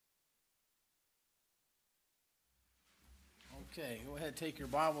Okay, go ahead, take your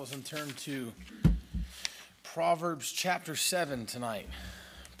Bibles and turn to Proverbs chapter 7 tonight.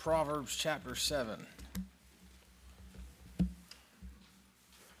 Proverbs chapter 7.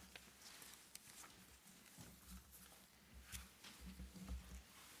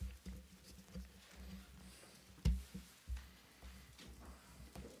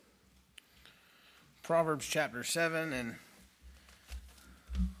 Proverbs chapter 7, and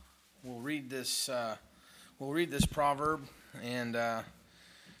we'll read this proverb, and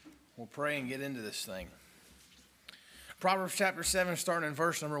we'll pray and get into this thing. Proverbs chapter 7, starting in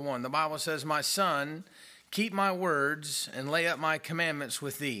verse number 1. The Bible says, "My son, keep my words and lay up my commandments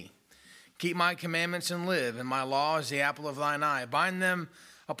with thee. Keep my commandments and live, and my law is the apple of thine eye. Bind them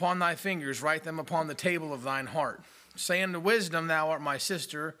upon thy fingers, write them upon the table of thine heart. Say unto wisdom, thou art my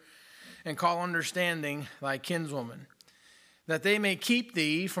sister, and call understanding thy kinswoman, that they may keep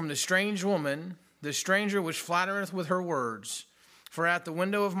thee from the strange woman, the stranger which flattereth with her words. For at the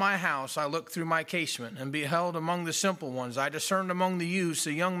window of my house I looked through my casement, and beheld among the simple ones, I discerned among the youths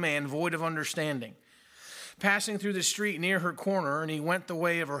a young man void of understanding, passing through the street near her corner, and he went the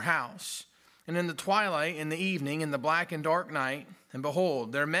way of her house. And in the twilight, in the evening, in the black and dark night, and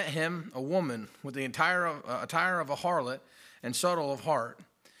behold, there met him a woman with the attire of a harlot, and subtle of heart.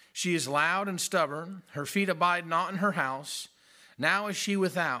 She is loud and stubborn, her feet abide not in her house. Now is she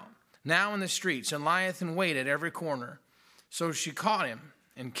without, now in the streets, and lieth in wait at every corner. So she caught him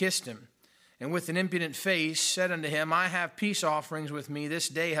and kissed him, and with an impudent face said unto him, I have peace offerings with me, this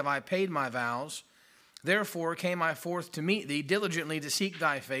day have I paid my vows. Therefore came I forth to meet thee, diligently to seek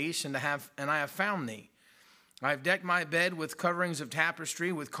thy face, and I have found thee. I have decked my bed with coverings of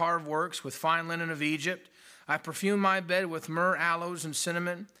tapestry, with carved works, with fine linen of Egypt. I perfume my bed with myrrh, aloes, and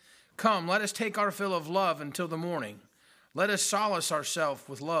cinnamon. Come, let us take our fill of love until the morning. Let us solace ourselves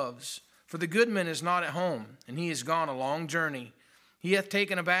with loves. For the goodman is not at home, and he is gone a long journey. He hath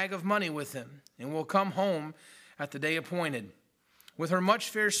taken a bag of money with him, and will come home at the day appointed. With her much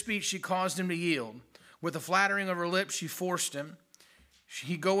fair speech she caused him to yield. With the flattering of her lips she forced him.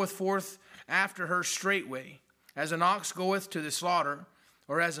 He goeth forth after her straightway, as an ox goeth to the slaughter,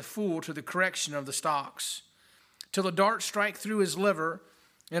 or as a fool to the correction of the stocks. Till a dart strike through his liver,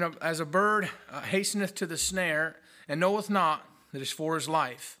 and as a bird hasteneth to the snare, and knoweth not that it is for his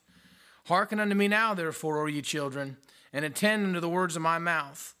life. Hearken unto me now, therefore, O ye children, and attend unto the words of my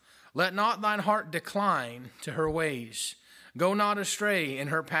mouth. Let not thine heart decline to her ways. Go not astray in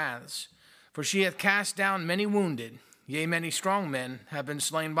her paths. For she hath cast down many wounded, yea, many strong men have been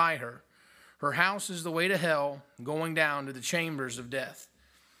slain by her. Her house is the way to hell, going down to the chambers of death."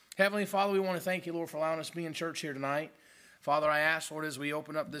 Heavenly Father, we want to thank you, Lord, for allowing us to be in church here tonight. Father, I ask, Lord, as we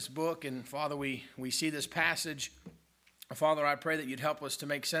open up this book, and Father, we see this passage, Father, I pray that you'd help us to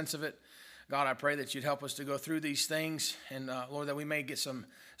make sense of it. God, I pray that you'd help us to go through these things, and Lord, that we may get some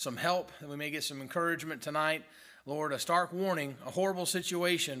help, that we may get some encouragement tonight. Lord, a stark warning, a horrible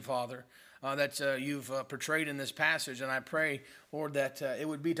situation, Father, that you've portrayed in this passage, and I pray, Lord, that it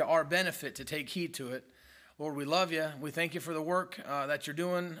would be to our benefit to take heed to it. Lord, we love you. We thank you for the work that you're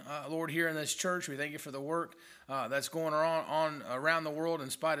doing, Lord, here in this church. We thank you for the work that's going on around the world in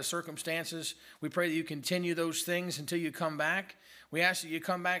spite of circumstances. We pray that you continue those things until you come back. We ask that you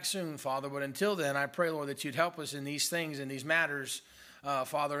come back soon, Father. But until then, I pray, Lord, that you'd help us in these things, in these matters,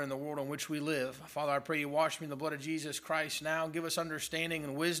 Father, in the world in which we live. Father, I pray you wash me in the blood of Jesus Christ now. Give us understanding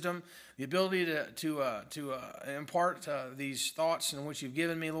and wisdom, the ability to impart these thoughts in which you've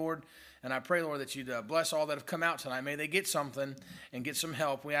given me, Lord. And I pray, Lord, that you'd bless all that have come out tonight. May they get something and get some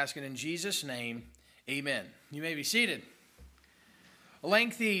help. We ask it in Jesus' name. Amen. You may be seated. A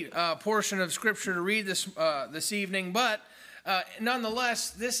lengthy portion of Scripture to read this evening, but nonetheless,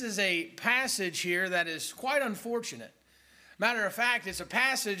 this is a passage here that is quite unfortunate. Matter of fact, it's a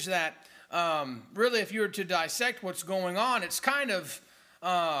passage that really, if you were to dissect what's going on, it's kind of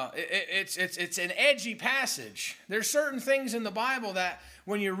it's an edgy passage. There's certain things in the Bible that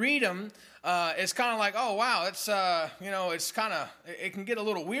when you read them, it's kind of like, oh wow, it can get a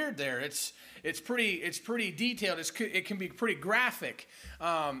little weird there. It's pretty detailed. It can be pretty graphic.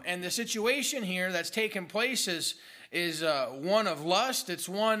 And the situation here that's taken place is one of lust. It's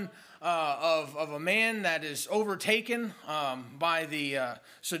one of a man that is overtaken by the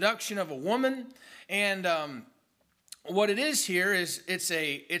seduction of a woman, and what it is here is it's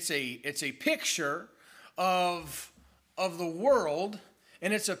a picture of the world,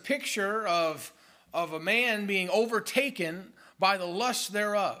 and it's a picture of a man being overtaken by the lust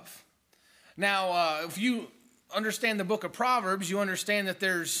thereof. Now, if you understand the book of Proverbs, you understand that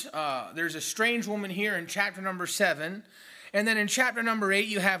there's a strange woman here in chapter number 7, and then in chapter number 8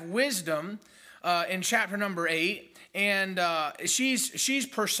 you have wisdom in chapter number 8, and she's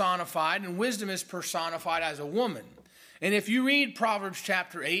personified, and wisdom is personified as a woman. And if you read Proverbs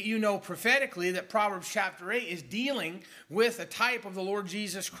chapter 8, you know prophetically that Proverbs chapter 8 is dealing with a type of the Lord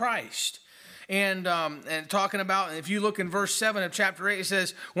Jesus Christ. And talking about, if you look in verse 7 of chapter 8, it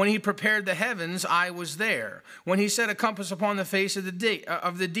says, when he prepared the heavens, I was there. When he set a compass upon the face of the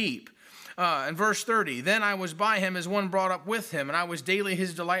deep. In verse 30, then I was by him as one brought up with him, and I was daily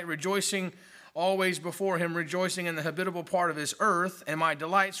his delight, rejoicing always before him, rejoicing in the habitable part of his earth, and my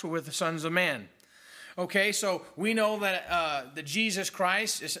delights were with the sons of man. Okay, so we know that Jesus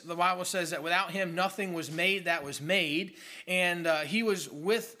Christ, the Bible says that without him nothing was made that was made, and he was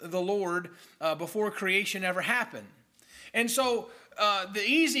with the Lord before creation ever happened. And so the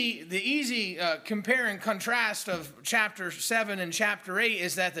easy compare and contrast of chapter 7 and chapter 8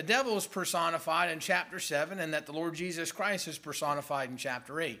 is that the devil is personified in chapter 7 and that the Lord Jesus Christ is personified in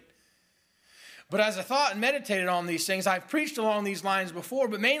chapter 8. But as I thought and meditated on these things, I've preached along these lines before,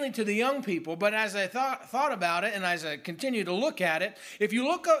 but mainly to the young people. But as I thought about it, and as I continue to look at it, if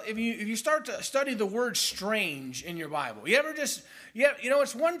you start to study the word strange in your Bible,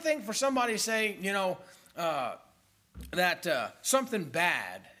 it's one thing for somebody to say, that something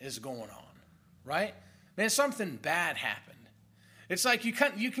bad is going on, right? Man, something bad happened. It's like you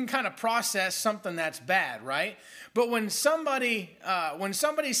can kind of process something that's bad, right? But when somebody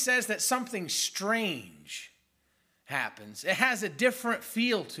says that something strange happens, it has a different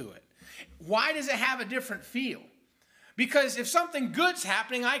feel to it. Why does it have a different feel? Because if something good's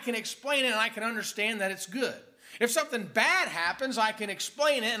happening, I can explain it and I can understand that it's good. If something bad happens, I can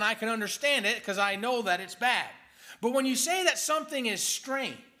explain it and I can understand it because I know that it's bad. But when you say that something is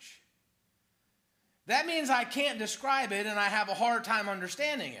strange, that means I can't describe it and I have a hard time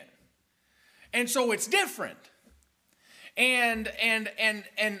understanding it. And so it's different. And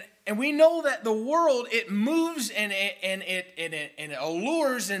we know that the world, it moves and it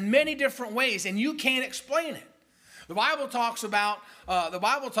allures in many different ways, and you can't explain it. The Bible talks about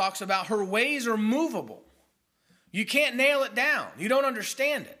her ways are movable. You can't nail it down. You don't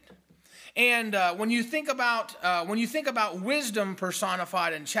understand it. And when you think about wisdom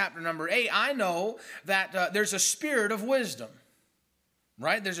personified in chapter number 8, I know that there's a spirit of wisdom,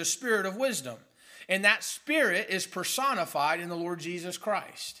 right? There's a spirit of wisdom. And that spirit is personified in the Lord Jesus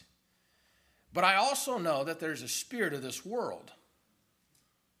Christ. But I also know that there's a spirit of this world,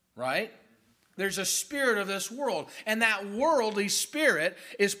 right? There's a spirit of this world. And that worldly spirit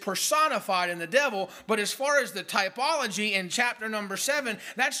is personified in the devil. But as far as the typology in chapter number 7,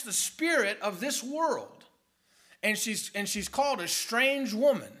 that's the spirit of this world. And she's called a strange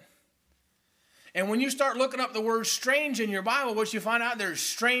woman. And when you start looking up the word strange in your Bible, what you find out, there's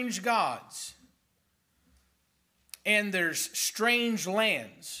strange gods. And there's strange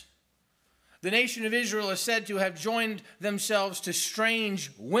lands. The nation of Israel is said to have joined themselves to strange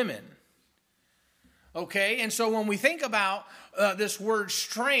women. Okay, and so when we think about this word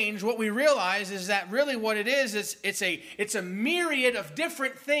strange, what we realize is that really what it is it's a myriad of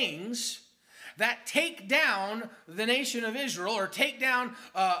different things that take down the nation of Israel or take down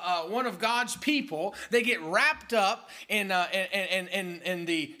one of God's people. They get wrapped up in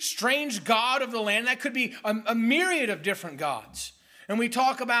the strange god of the land. That could be a myriad of different gods. And we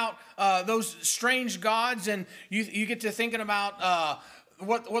talk about those strange gods, and you get to thinking about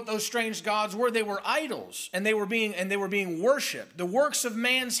what those strange gods were. They were idols, and they were being worshipped, the works of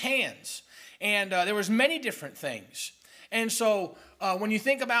man's hands, and there was many different things. And so when you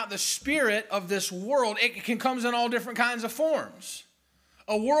think about the spirit of this world, it comes in all different kinds of forms.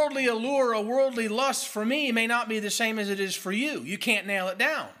 A worldly allure, a worldly lust for me may not be the same as it is for you. You can't nail it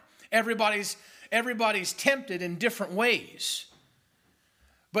down. Everybody's tempted in different ways.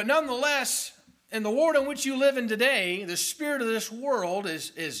 But nonetheless, in the world in which you live in today, the spirit of this world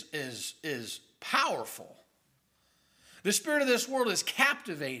is powerful. The spirit of this world is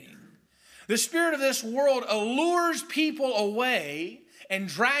captivating. The spirit of this world allures people away and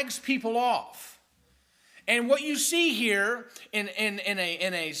drags people off. And what you see here in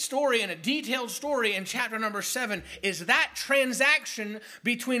a story, in a detailed story in chapter number 7, is that transaction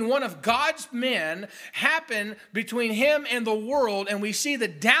between one of God's men happen between him and the world, and we see the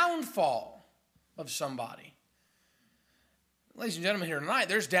downfall of somebody. Ladies and gentlemen, here tonight,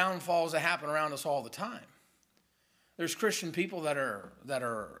 there's downfalls that happen around us all the time. There's Christian people that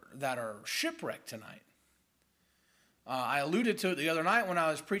are shipwrecked tonight. I alluded to it the other night when I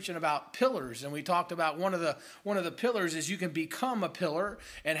was preaching about pillars, and we talked about one of the pillars is you can become a pillar,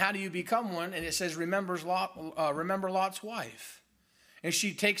 and how do you become one? And it says remember Lot's wife. And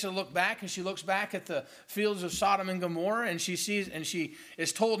she takes a look back, and she looks back at the fields of Sodom and Gomorrah, and she sees, and she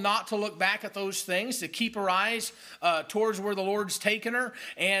is told not to look back at those things, to keep her eyes towards where the Lord's taken her.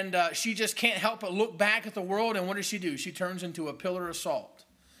 And she just can't help but look back at the world. And what does she do? She turns into a pillar of salt.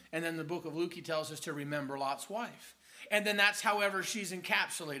 And then the book of Luke, he tells us to remember Lot's wife. And then that's however she's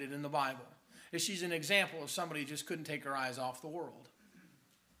encapsulated in the Bible. She's an example of somebody who just couldn't take her eyes off the world.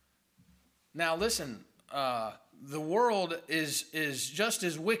 Now listen, the world is just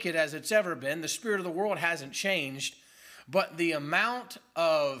as wicked as it's ever been. The spirit of the world hasn't changed, but the amount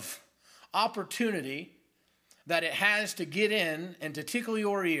of opportunity that it has to get in and to tickle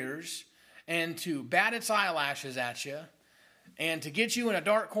your ears and to bat its eyelashes at you and to get you in a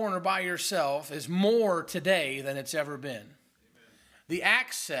dark corner by yourself is more today than it's ever been. Amen. The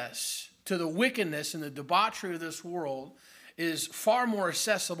access to the wickedness and the debauchery of this world is far more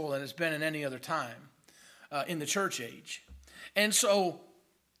accessible than it's been in any other time in the church age. And so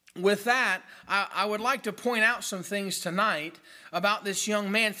with that, I would like to point out some things tonight about this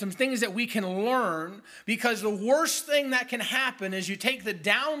young man, some things that we can learn, because the worst thing that can happen is you take the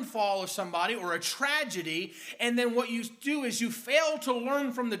downfall of somebody or a tragedy, and then what you do is you fail to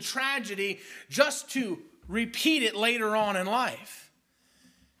learn from the tragedy just to repeat it later on in life.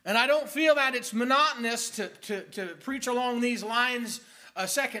 And I don't feel that it's monotonous to preach along these lines a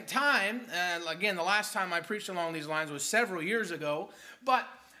second time. And again, the last time I preached along these lines was several years ago. But,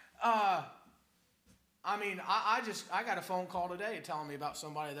 I got a phone call today telling me about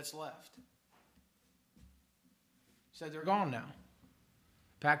somebody that's left. Said they're gone now.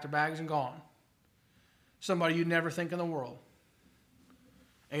 Packed their bags and gone. Somebody you'd never think in the world.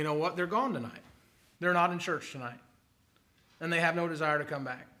 And you know what? They're gone tonight. They're not in church tonight. And they have no desire to come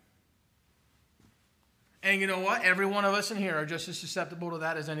back. And you know what? Every one of us in here are just as susceptible to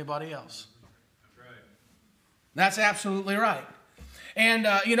that as anybody else. That's right. That's absolutely right. And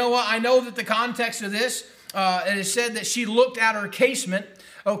you know what? I know that the context of this, it is said that she looked at her casement,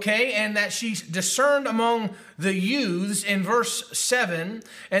 okay, and that she discerned among the youths in verse 7,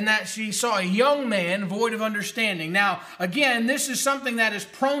 and that she saw a young man void of understanding. Now, again, this is something that is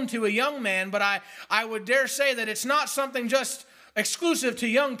prone to a young man, but I would dare say that it's not something just exclusive to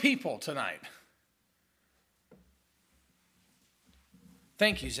young people tonight.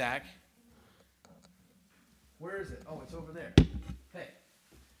 Thank you, Zach. Where is it? Oh, it's over there. Hey.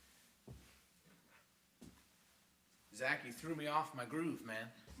 Zach, you threw me off my groove, man.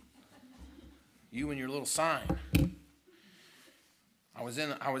 You and your little sign. I was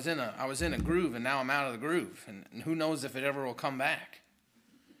in a groove, and now I'm out of the groove, and who knows if it ever will come back.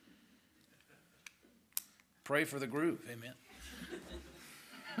 Pray for the groove, amen.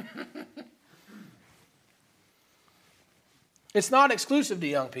 It's not exclusive to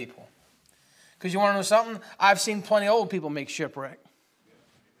young people. Because you want to know something? I've seen plenty of old people make shipwreck.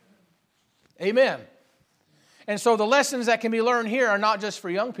 Amen. And so the lessons that can be learned here are not just for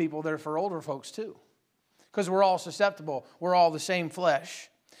young people, they're for older folks too. Because we're all susceptible. We're all the same flesh.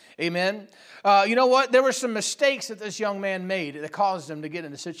 Amen. You know what? There were some mistakes that this young man made that caused him to get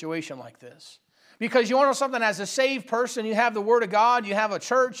in a situation like this. Because you want to know something, as a saved person, you have the Word of God, you have a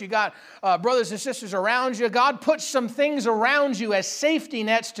church, you got brothers and sisters around you. God puts some things around you as safety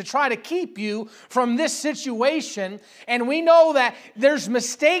nets to try to keep you from this situation. And we know that there's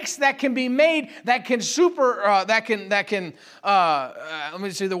mistakes that can be made that can let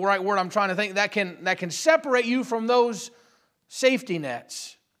me see the right word I'm trying to think, that can separate you from those safety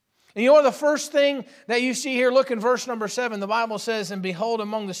nets. And you know what the first thing that you see here, look in verse number 7, the Bible says, "And behold,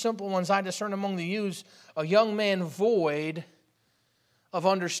 among the simple ones I discern among the youths a young man void of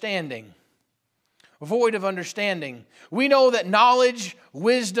understanding." Void of understanding. We know that knowledge,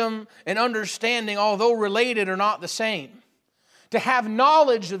 wisdom, and understanding, although related, are not the same. To have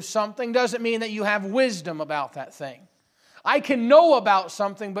knowledge of something doesn't mean that you have wisdom about that thing. I can know about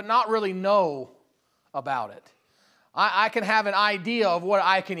something, but not really know about it. I can have an idea of what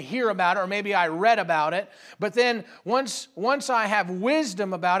I can hear about it, or maybe I read about it. But then once I have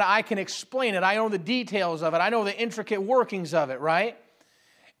wisdom about it, I can explain it. I know the details of it. I know the intricate workings of it, right?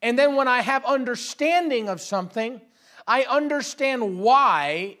 And then when I have understanding of something, I understand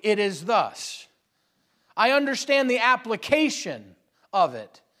why it is thus. I understand the application of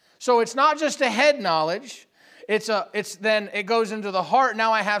it. So it's not just a head knowledge. Then it goes into the heart.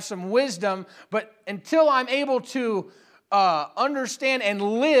 Now I have some wisdom, but until I'm able to understand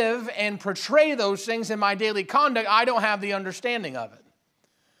and live and portray those things in my daily conduct, I don't have the understanding of it.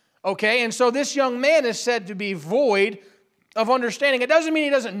 Okay, and so this young man is said to be void of understanding. It doesn't mean he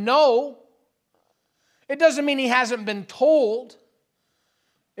doesn't know. It doesn't mean he hasn't been told.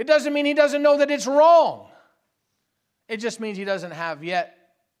 It doesn't mean he doesn't know that it's wrong. It just means he doesn't have yet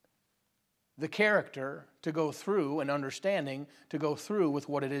the character to go through and understanding to go through with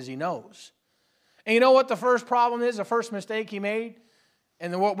what it is he knows. And you know what the first problem is, the first mistake he made,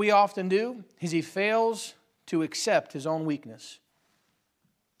 and then what we often do, is he fails to accept his own weakness.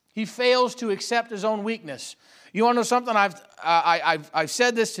 He fails to accept his own weakness. You want to know something? I've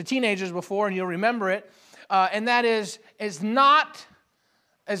said this to teenagers before, and you'll remember it, and that is not,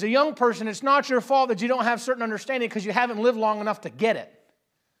 as a young person, it's not your fault that you don't have certain understanding because you haven't lived long enough to get it.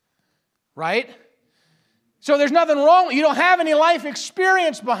 Right? So there's nothing wrong. You don't have any life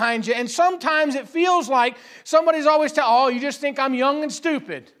experience behind you. And sometimes it feels like somebody's always telling, oh, you just think I'm young and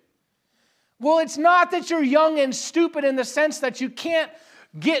stupid. Well, it's not that you're young and stupid in the sense that you can't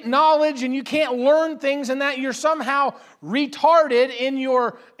get knowledge and you can't learn things and that you're somehow retarded in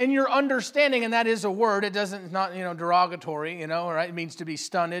your understanding, and that is a word. It doesn't, not, derogatory, right? It means to be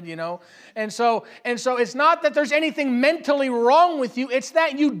stunted, And so it's not that there's anything mentally wrong with you. It's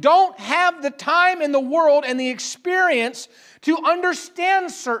that you don't have the time in the world and the experience to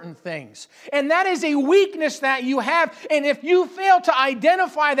understand certain things. And that is a weakness that you have. And if you fail to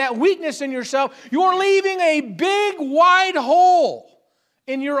identify that weakness in yourself, you're leaving a big, wide hole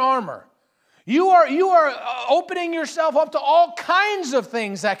in your armor. You are opening yourself up to all kinds of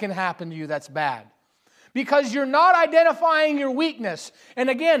things that can happen to you that's bad. Because you're not identifying your weakness. And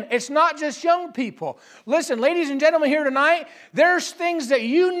again, it's not just young people. Listen, ladies and gentlemen here tonight, there's things that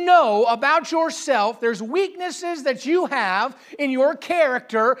you know about yourself. There's weaknesses that you have in your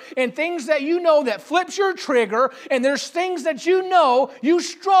character and things that you know that flips your trigger. And there's things that you know you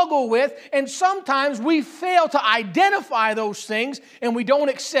struggle with. And sometimes we fail to identify those things and we don't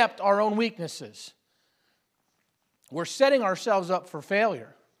accept our own weaknesses. We're setting ourselves up for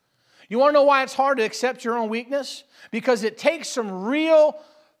failure. You want to know why it's hard to accept your own weakness? Because it takes some real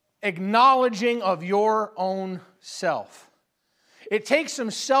acknowledging of your own self. It takes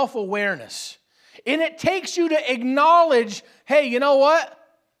some self-awareness. And it takes you to acknowledge, hey, you know what?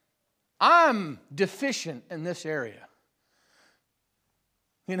 I'm deficient in this area.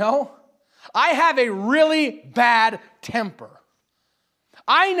 I have a really bad temper.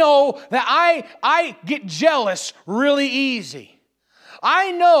 I know that I get jealous really easy.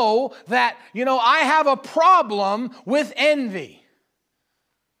 I know that, I have a problem with envy.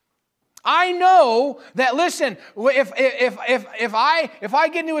 I know that, listen, if I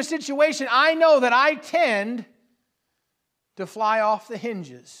get into a situation, I know that I tend to fly off the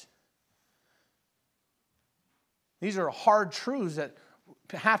hinges. These are hard truths that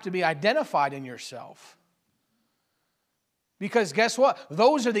have to be identified in yourself. Because guess what?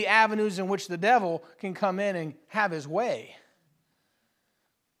 Those are the avenues in which the devil can come in and have his way.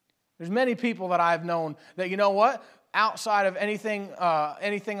 There's many people that I've known that, outside of anything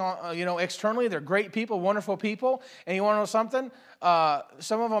externally, they're great people, wonderful people. And you want to know something?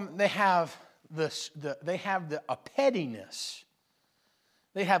 Some of them, they have a pettiness.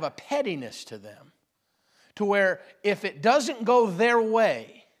 They have a pettiness to them, to where if it doesn't go their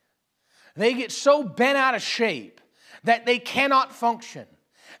way, they get so bent out of shape that they cannot function.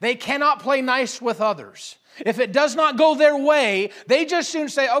 They cannot play nice with others. If it does not go their way, they just soon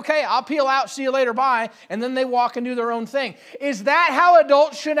say, okay, I'll peel out, see you later, bye, and then they walk and do their own thing. Is that how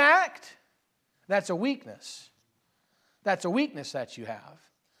adults should act? That's a weakness. That's a weakness that you have.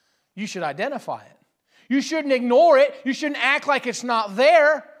 You should identify it. You shouldn't ignore it. You shouldn't act like it's not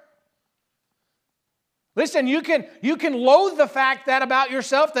there. Listen, you can loathe the fact that about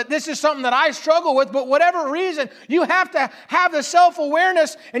yourself, that this is something that I struggle with, but whatever reason, you have to have the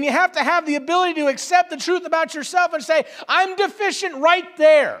self-awareness and you have to have the ability to accept the truth about yourself and say, I'm deficient right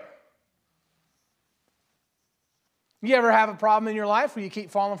there. You ever have a problem in your life where you keep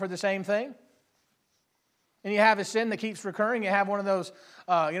falling for the same thing? And you have a sin that keeps recurring. You have one of those,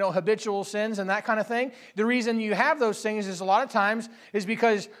 habitual sins and that kind of thing. The reason you have those things is a lot of times is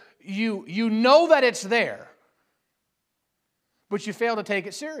because you know that it's there, but you fail to take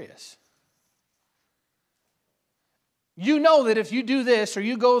it serious. You know that if you do this or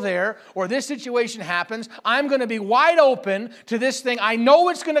you go there or this situation happens, I'm going to be wide open to this thing. I know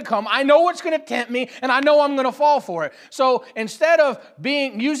it's going to come. I know it's going to tempt me, and I know I'm going to fall for it. So instead of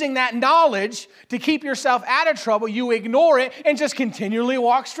using that knowledge to keep yourself out of trouble, you ignore it and just continually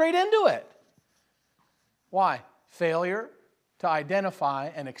walk straight into it. Why? Failure to identify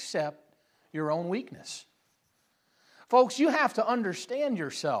and accept your own weakness. Folks, you have to understand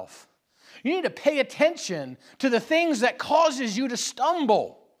yourself. You need to pay attention to the things that causes you to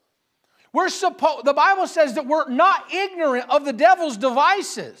stumble. The Bible says that we're not ignorant of the devil's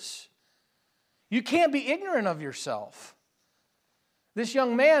devices. You can't be ignorant of yourself. This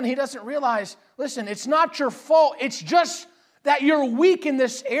young man, he doesn't realize, listen, it's not your fault. It's just that you're weak in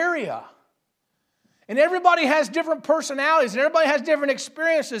this area. And everybody has different personalities, and everybody has different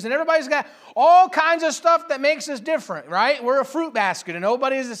experiences, and everybody's got all kinds of stuff that makes us different, right? We're a fruit basket, and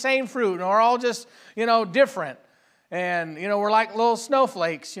nobody is the same fruit, and we're all just, different. And, we're like little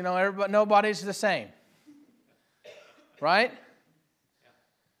snowflakes, nobody's the same. Right?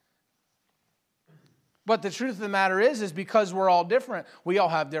 But the truth of the matter is because we're all different, we all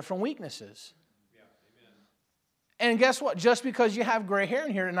have different weaknesses. Yeah, and guess what? Just because you have gray hair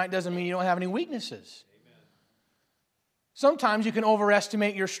in here tonight doesn't mean you don't have any weaknesses. Amen. Sometimes you can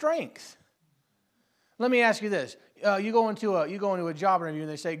overestimate your strength. Let me ask you this. You go into a job interview and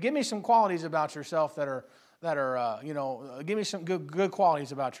they say, give me some qualities about yourself that are give me some good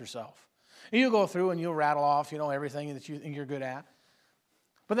qualities about yourself. And you go through and you'll rattle off, everything that you think you're good at.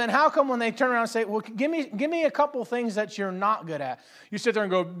 But then how come when they turn around and say, well, give me a couple things that you're not good at, you sit there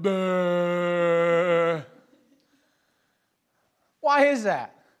and go, duh. Why is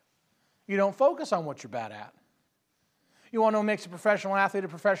that? You don't focus on what you're bad at. You want to know what makes a professional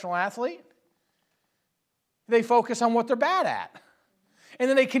athlete? They focus on what they're bad at. And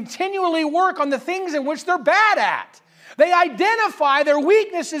then they continually work on the things in which they're bad at. They identify their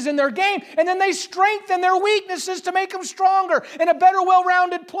weaknesses in their game, and then they strengthen their weaknesses to make them stronger and a better,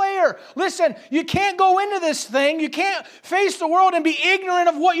 well-rounded player. Listen, you can't go into this thing. You can't face the world and be ignorant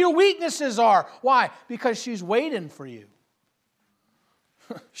of what your weaknesses are. Why? Because she's waiting for you.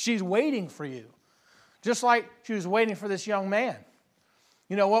 She's waiting for you. Just like she was waiting for this young man.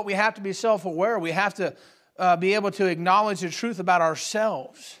 You know what? We have to be self-aware. We have to be able to acknowledge the truth about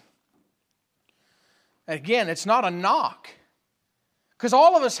ourselves. Again, it's not a knock, because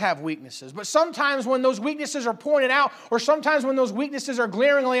all of us have weaknesses. But sometimes when those weaknesses are pointed out, or sometimes when those weaknesses are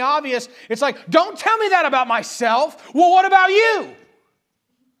glaringly obvious, it's like, don't tell me that about myself. Well, what about you?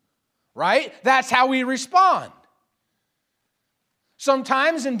 Right? That's how we respond.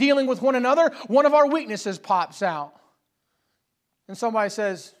 Sometimes in dealing with one another, one of our weaknesses pops out. And somebody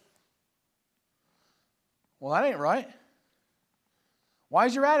says, well, that ain't right. Why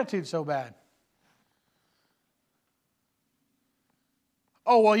is your attitude so bad?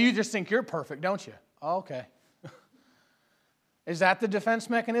 Oh, well, you just think you're perfect, don't you? Oh, okay. Is that the defense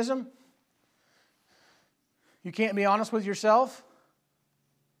mechanism? You can't be honest with yourself?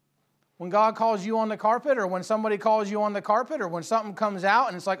 When God calls you on the carpet, or when somebody calls you on the carpet, or when something comes out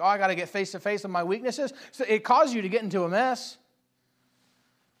and it's like, oh, I got to get face to face with my weaknesses, so it causes you to get into a mess.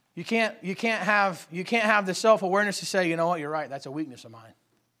 You can't have the self-awareness to say, you know what, you're right, that's a weakness of mine,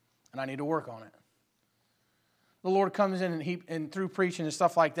 and I need to work on it. The Lord comes in and through preaching and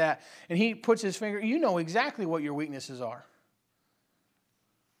stuff like that, and He puts His finger. You know exactly what your weaknesses are.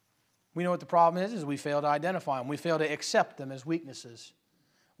 We know what the problem is we fail to identify them. We fail to accept them as weaknesses.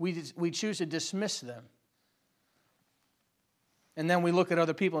 We choose to dismiss them. And then we look at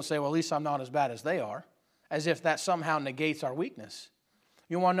other people and say, well, at least I'm not as bad as they are, as if that somehow negates our weakness.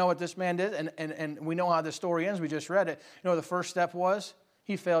 You want to know what this man did? And we know how the story ends. We just read it. You know what the first step was?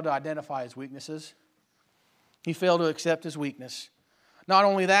 He failed to identify his weaknesses. He failed to accept his weakness. Not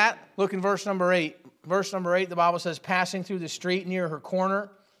only that, look in verse number 8. Verse number 8, the Bible says, passing through the street near her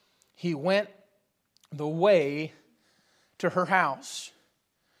corner, he went the way to her house.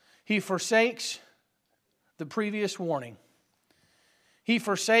 He forsakes the previous warning. He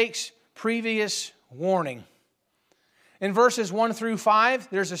forsakes previous warning. In verses 1 through 5,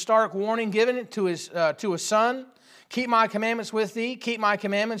 there's a stark warning given to his son. Keep my commandments with thee, keep my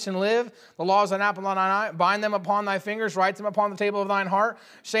commandments and live. The laws of thine apple of thine eye, bind them upon thy fingers, write them upon the table of thine heart.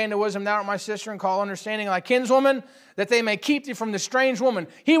 Say unto wisdom, thou art my sister, and call understanding thy kinswoman, that they may keep thee from the strange woman.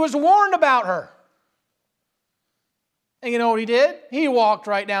 He was warned about her. And you know what he did? He walked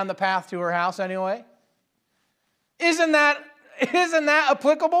right down the path to her house anyway. Isn't that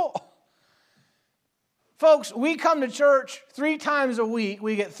applicable? Folks, we come to church 3 times a week.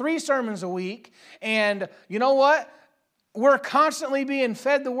 We get 3 sermons a week. And you know what? We're constantly being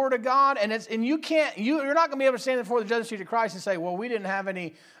fed the Word of God, and you're not going to be able to stand before the judgment seat of Christ and say, well, we didn't have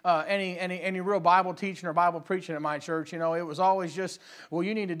any real Bible teaching or Bible preaching at my church. You know, it was always just, well,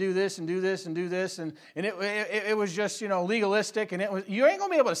 you need to do this and do this and do this, and it was just, legalistic, and you ain't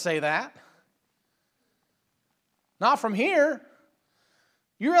going to be able to say that. Not from here.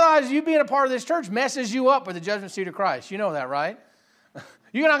 You realize you being a part of this church messes you up with the judgment seat of Christ. You know that, right?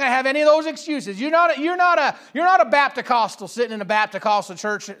 You're not going to have any of those excuses. You're not a Baptist-costal sitting in a Baptist-costal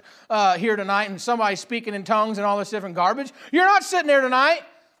church here tonight and somebody speaking in tongues and all this different garbage. You're not sitting there tonight.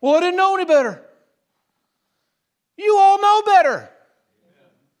 Well, I didn't know any better. You all know better.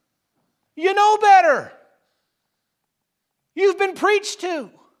 You know better. You've been preached to.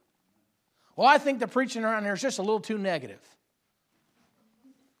 Well, I think the preaching around here is just a little too negative.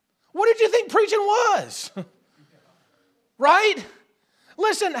 What did you think preaching was? Right?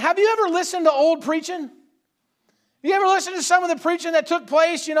 Listen, have you ever listened to old preaching? You ever listened to some of the preaching that took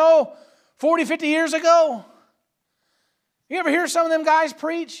place, 40, 50 years ago? You ever hear some of them guys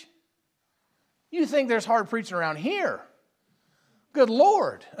preach? You think there's hard preaching around here. Good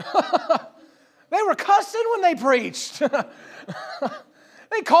Lord. They were cussing when they preached.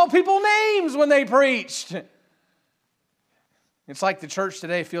 They called people names when they preached. It's like the church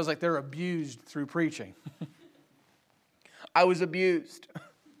today feels like they're abused through preaching. I was abused.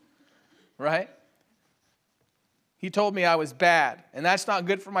 Right? He told me I was bad, and that's not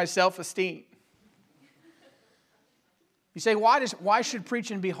good for my self-esteem. You say, why should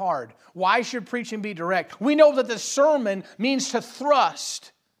preaching be hard? Why should preaching be direct? We know that the sermon means to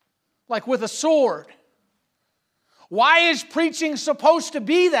thrust, like with a sword. Why is preaching supposed to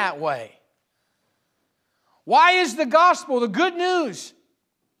be that way? Why is the gospel, the good news,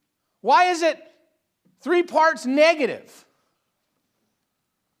 why is it 3 parts negative?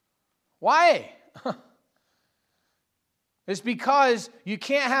 Why? It's because you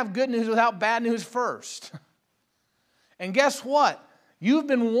can't have good news without bad news first. And guess what? You've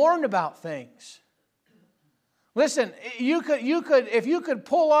been warned about things. Listen, if you could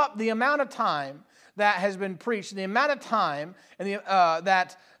pull up the amount of time that has been preached, the amount of time and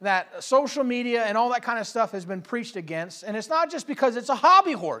that social media and all that kind of stuff has been preached against, and it's not just because it's a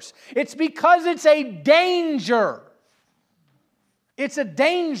hobby horse. It's because it's a danger. It's a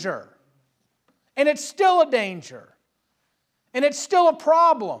danger. And it's still a danger. And it's still a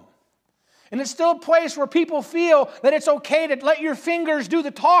problem. And it's still a place where people feel that it's okay to let your fingers do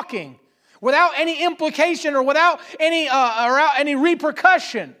the talking without any implication or without any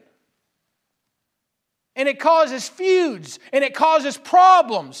repercussion. And it causes feuds, and it causes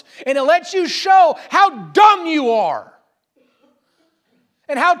problems, and it lets you show how dumb you are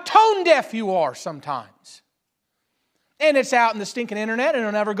and how tone deaf you are sometimes. And it's out in the stinking internet, and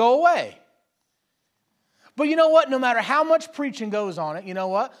it'll never go away. But you know what? No matter how much preaching goes on it, you know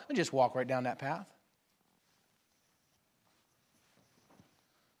what? I just walk right down that path.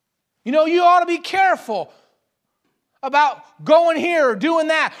 You ought to be careful about going here or doing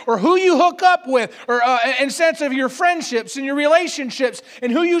that, or who you hook up with, or in sense of your friendships and your relationships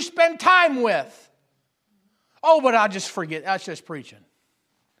and who you spend time with. Oh, but I'll just forget. That's just preaching.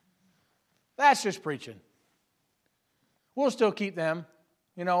 That's just preaching. We'll still keep them.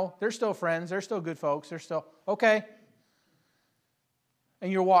 They're still friends. They're still good folks. They're still, okay.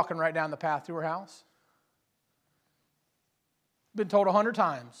 And you're walking right down the path to her house. Been told 100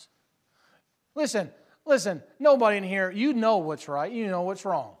 times. Listen, nobody in here, you know what's right. You know what's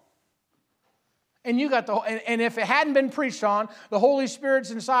wrong. And and if it hadn't been preached on, the Holy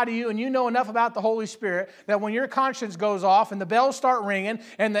Spirit's inside of you, and you know enough about the Holy Spirit that when your conscience goes off and the bells start ringing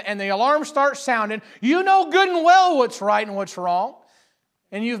and the alarms start sounding, you know good and well what's right and what's wrong.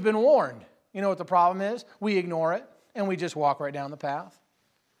 And you've been warned. You know what the problem is? We ignore it, and we just walk right down the path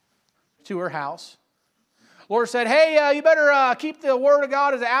to her house. Lord said, hey, you better keep the word of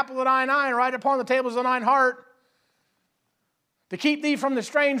God as an apple of thine eye, and right upon the tables of thine heart. To keep thee from the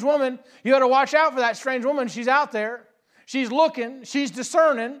strange woman, you got to watch out for that strange woman. She's out there. She's looking. She's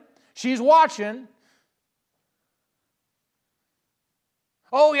discerning. She's watching.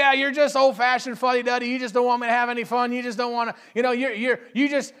 Oh, yeah, you're just old-fashioned fuddy-duddy. You just don't want me to have any fun. You just don't want to,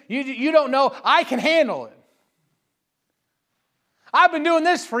 you don't know. I can handle it. I've been doing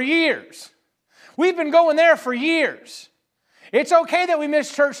this for years. We've been going there for years. It's okay that we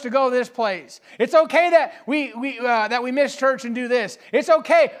miss church to go this place. It's okay that we miss church and do this. It's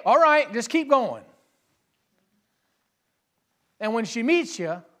okay. All right, just keep going. And when she meets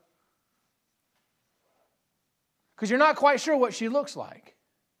you, because you're not quite sure what she looks like,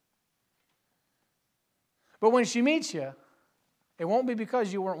 but when she meets you, it won't be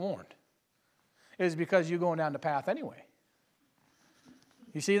because you weren't warned. It is because you're going down the path anyway.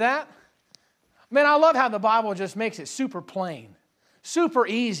 You see that? Man, I love how the Bible just makes it super plain, super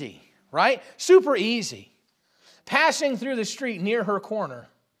easy, right? Super easy. Passing through the street near her corner.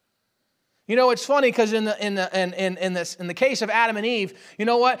 It's funny because in the case of Adam and Eve, you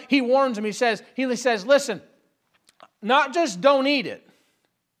know what? He warns them. He says, listen, not just don't eat it.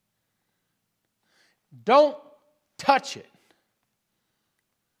 Don't touch it.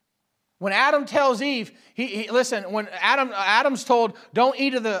 When Adam tells Eve, listen, when Adam's told, don't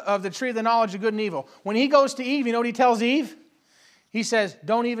eat of the tree of the knowledge of good and evil. When he goes to Eve, you know what he tells Eve? He says,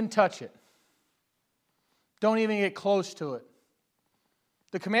 don't even touch it. Don't even get close to it.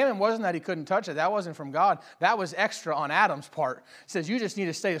 The commandment wasn't that he couldn't touch it. That wasn't from God. That was extra on Adam's part. It says you just need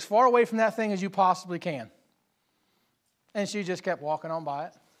to stay as far away from that thing as you possibly can. And she just kept walking on by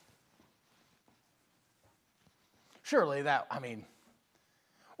it. Surely that,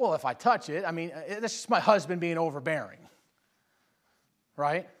 well, if I touch it, that's just my husband being overbearing.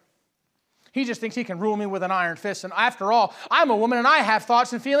 Right? He just thinks he can rule me with an iron fist. And after all, I'm a woman and I have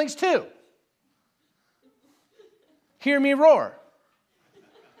thoughts and feelings too. Hear me roar.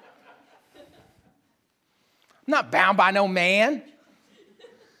 I'm not bound by no man.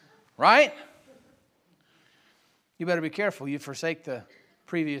 Right? You better be careful. You forsake the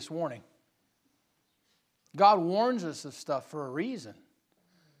previous warning. God warns us of stuff for a reason.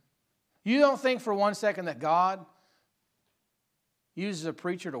 You don't think for one second that God uses a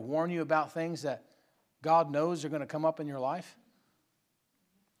preacher to warn you about things that God knows are going to come up in your life?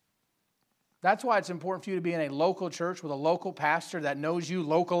 That's why it's important for you to be in a local church with a local pastor that knows you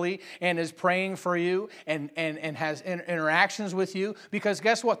locally and is praying for you and has interactions with you. Because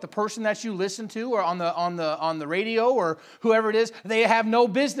guess what? The person that you listen to or on the radio or whoever it is, they have no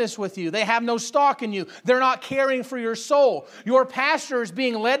business with you. They have no stock in you. They're not caring for your soul. Your pastor is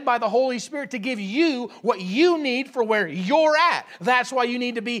being led by the Holy Spirit to give you what you need for where you're at. That's why you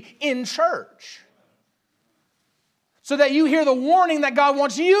need to be in church. So that you hear the warning that God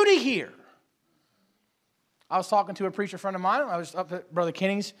wants you to hear. I was talking to a preacher friend of mine. I was up at Brother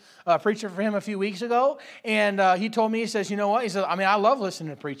Kinney's preaching for him a few weeks ago. And he told me, he says, you know what? He says, I love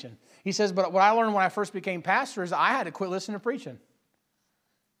listening to preaching. He says, but what I learned when I first became pastor is I had to quit listening to preaching.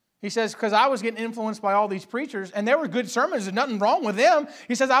 He says, because I was getting influenced by all these preachers, and there were good sermons, there's nothing wrong with them.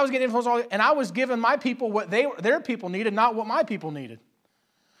 He says, I was getting influenced, and I was giving my people what their people needed, not what my people needed.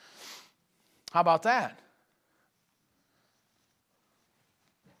 How about that?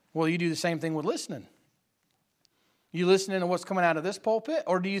 Well, you do the same thing with listening. You listening to what's coming out of this pulpit,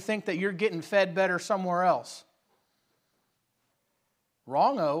 or do you think that you're getting fed better somewhere else?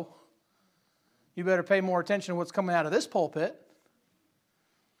 Wrong-o. You better pay more attention to what's coming out of this pulpit.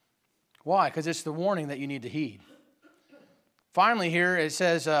 Why? Because it's the warning that you need to heed. Finally here it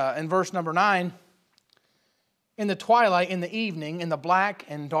says in verse number 9, in the twilight, in the evening, in the black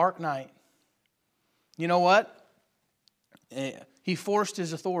and dark night. You know what? He forced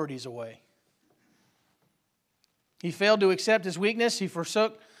his authorities away. He failed to accept his weakness. He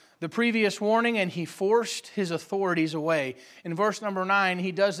forsook the previous warning, and he forced his authorities away. In verse number 9,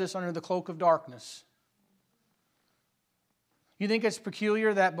 he does this under the cloak of darkness. You think it's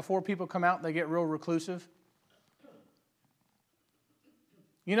peculiar that before people come out, they get real reclusive?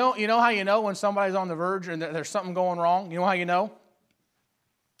 You know how you know when somebody's on the verge and there's something going wrong? You know how you know?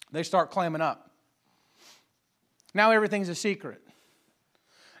 They start clamming up. Now everything's a secret.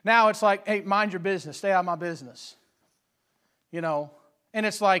 Now it's like, hey, mind your business. Stay out of my business. And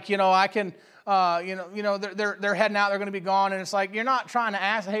it's like, I can, they're heading out, they're going to be gone, and it's like, you're not trying to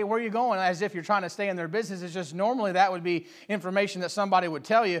ask, hey, where are you going, as if you're trying to stay in their business. It's just normally that would be information that somebody would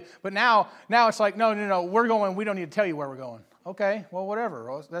tell you, but now it's like, no, we're going, we don't need to tell you where we're going. Okay, well,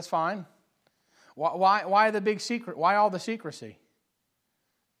 whatever, that's fine. Why the big secret? Why all the secrecy?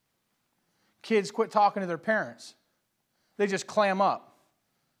 Kids quit talking to their parents. They just clam up.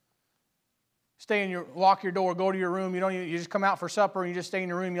 Lock your door, go to your room. You just come out for supper and you just stay in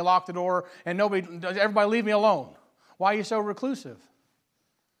your room, you lock the door, and everybody leave me alone. Why are you so reclusive?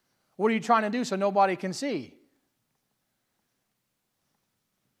 What are you trying to do so nobody can see?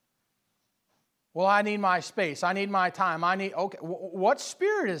 Well, I need my space. I need my time. Okay, what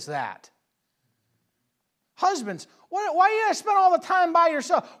spirit is that? Husbands, why do you gotta spend all the time by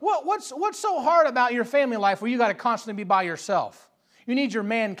yourself? What's so hard about your family life where you got to constantly be by yourself? You need your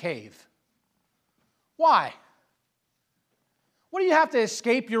man cave. Why? What do you have to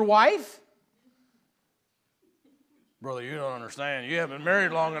escape your wife? Brother, you don't understand. You haven't been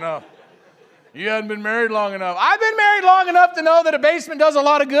married long enough. You haven't been married long enough. I've been married long enough to know that a basement does a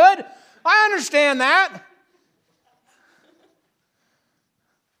lot of good. I understand that.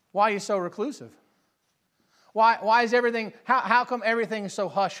 Why are you so reclusive? Why is everything, how come everything is so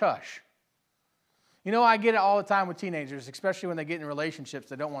hush-hush? I get it all the time with teenagers, especially when they get in relationships.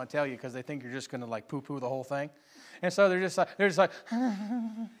 They don't want to tell you because they think you're just going to poo-poo the whole thing. And so they're just like,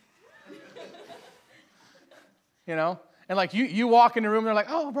 and you walk in the room, and they're like,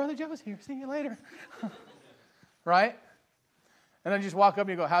 oh, Brother Joe's here. See you later. Right? And then you just walk up and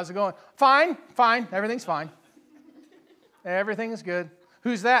you go, how's it going? Fine. Everything's fine. Everything is good.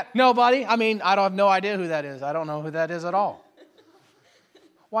 Who's that? Nobody. I don't have no idea who that is. I don't know who that is at all.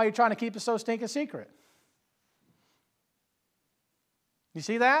 Why are you trying to keep it so stinking secret? You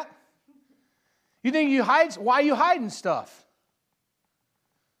see that? You think why are you hiding stuff?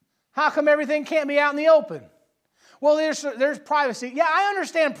 How come everything can't be out in the open? Well, there's privacy. Yeah, I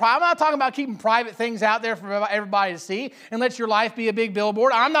understand. I'm not talking about keeping private things out there for everybody to see and let your life be a big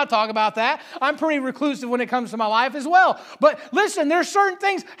billboard. I'm not talking about that. I'm pretty reclusive when it comes to my life as well. But listen, there's certain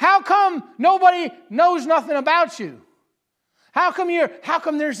things. How come nobody knows nothing about you? How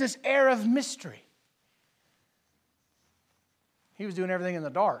come there's this air of mystery? He was doing everything in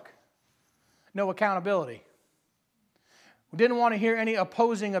the dark. No accountability. Didn't want to hear any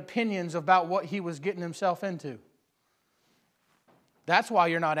opposing opinions about what he was getting himself into. That's why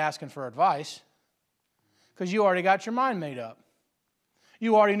you're not asking for advice, because you already got your mind made up.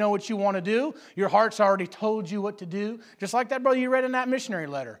 You already know what you want to do. Your heart's already told you what to do. Just like that brother you read in that missionary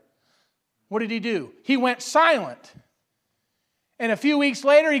letter. What did he do? He went silent. And a few weeks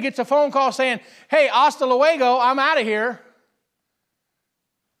later, he gets a phone call saying, hey, hasta luego, I'm out of here.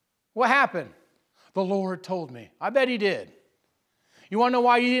 What happened? The Lord told me. I bet he did. You want to know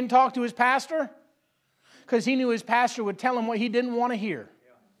why he didn't talk to his pastor? Because he knew his pastor would tell him what he didn't want to hear.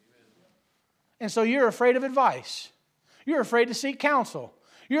 And so you're afraid of advice. You're afraid to seek counsel.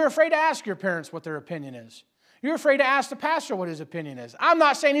 You're afraid to ask your parents what their opinion is. You're afraid to ask the pastor what his opinion is. I'm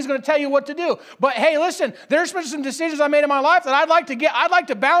not saying he's going to tell you what to do. But hey, listen, there's been some decisions I made in my life that I'd like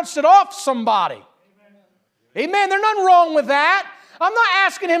to bounce it off somebody. Amen. There's nothing wrong with that. I'm not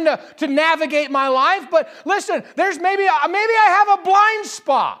asking him to navigate my life, but listen, there's maybe I have a blind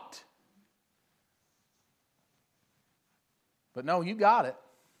spot. But no, you got it.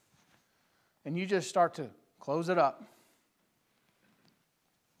 And you just start to close it up.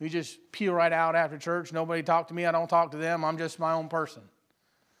 You just peel right out after church. Nobody talk to me. I don't talk to them. I'm just my own person.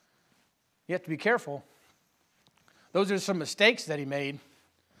 You have to be careful. Those are some mistakes that he made,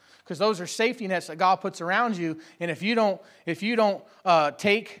 because those are safety nets that God puts around you. And if you don't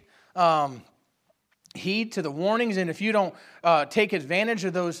take heed to the warnings, and if you don't take advantage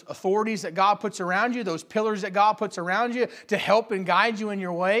of those authorities that God puts around you, those pillars that God puts around you to help and guide you in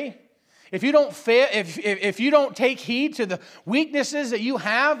your way, if you don't take heed to the weaknesses that you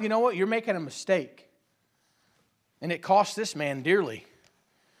have, you know what? You're making a mistake. And it cost this man dearly.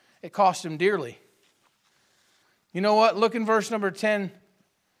 It cost him dearly. You know what? Look in verse number 10.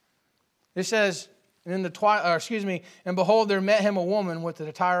 It says, and behold, there met him a woman with the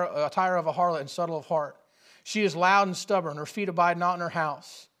attire of a harlot and subtle of heart. She is loud and stubborn. Her feet abide not in her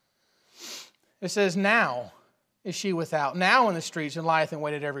house. It says, now is she without, now in the streets, and lieth in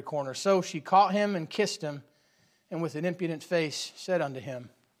wait at every corner. So she caught him and kissed him, and with an impudent face said unto him.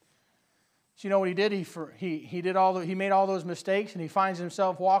 So you know what he did? He made all those mistakes, and he finds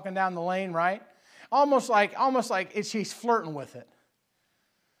himself walking down the lane, right? Almost like he's flirting with it.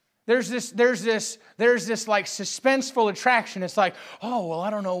 There's this like suspenseful attraction. It's like, oh, well, I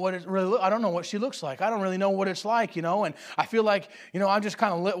don't know what she looks like. I don't really know what it's like, and I feel like, I'm just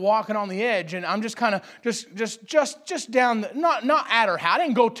kind of walking on the edge, and I'm just kind of just down, not at her house. I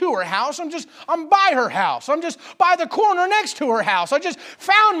didn't go to her house. I'm by her house. I'm just by the corner next to her house. I just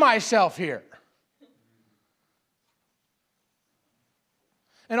found myself here.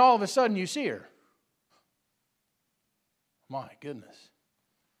 And all of a sudden you see her. My goodness.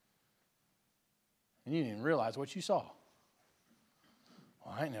 And you didn't even realize what you saw.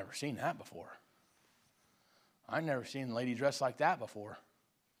 Well, I ain't never seen that before. I ain't never seen a lady dressed like that before.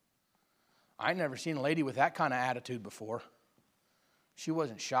 I ain't never seen a lady with that kind of attitude before. She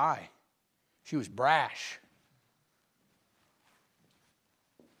wasn't shy. She was brash.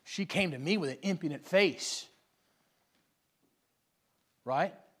 She came to me with an impudent face.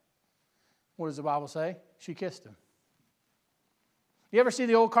 Right? What does the Bible say? She kissed him. You ever see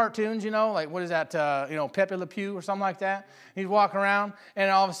the old cartoons, like what is that, Pepe Le Pew or something like that? He's walking around, and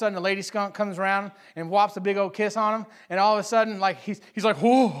all of a sudden the lady skunk comes around and whops a big old kiss on him, and all of a sudden, like he's like,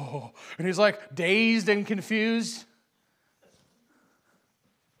 whoa, and he's like dazed and confused.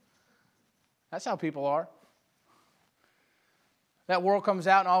 That's how people are. That world comes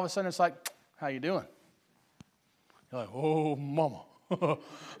out, and all of a sudden it's like, how you doing? You're like, oh, mama.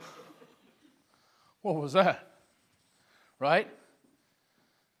 What was that? Right?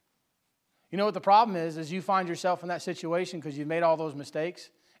 You know what the problem is you find yourself in that situation because you've made all those mistakes.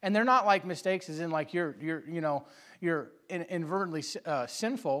 And they're not like mistakes as in like you're inadvertently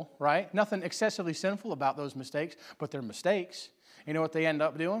sinful, right? Nothing excessively sinful about those mistakes, but they're mistakes. You know what they end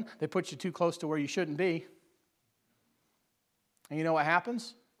up doing? They put you too close to where you shouldn't be. And you know what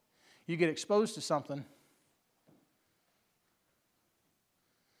happens? You get exposed to something.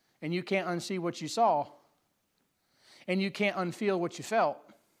 And you can't unsee what you saw. And you can't unfeel what you felt.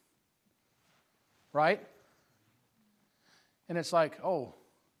 Right? And it's like, oh,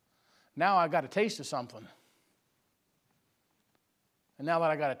 now I got a taste of something. And now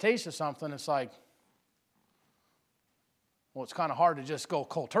that I got a taste of something, it's like, well, it's kind of hard to just go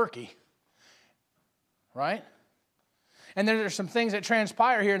cold turkey. Right? And then there's some things that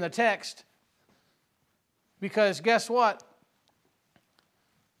transpire here in the text. Because guess what?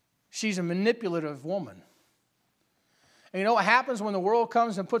 She's a manipulative woman. And you know what happens when the world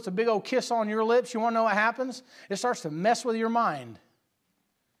comes and puts a big old kiss on your lips? You want to know what happens? It starts to mess with your mind.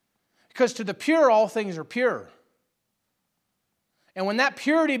 Because to the pure, all things are pure. And when that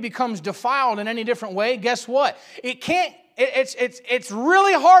purity becomes defiled in any different way, guess what? It's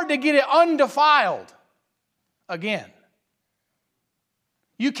really hard to get it undefiled again.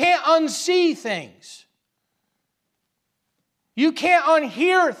 You can't unsee things. You can't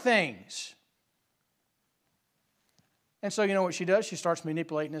unhear things. And so you know what she does? She starts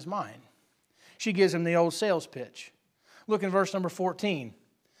manipulating his mind. She gives him the old sales pitch. Look in verse number 14.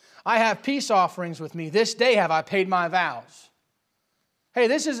 I have peace offerings with me. This day have I paid my vows. Hey,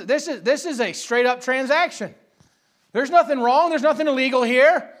 this is a straight up transaction. There's nothing wrong. There's nothing illegal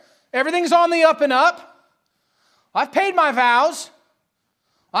here. Everything's on the up and up. I've paid my vows.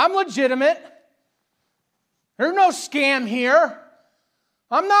 I'm legitimate. There's no scam here.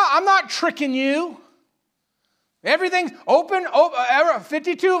 I'm not tricking you. Everything's open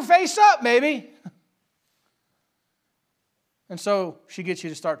 52 face up, maybe. And so she gets you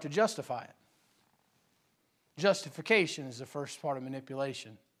to start to justify it. Justification is the first part of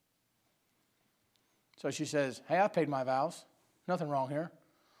manipulation. So she says, hey, I paid my vows. Nothing wrong here.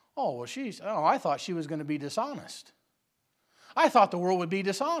 Oh, well, I thought she was going to be dishonest. I thought the world would be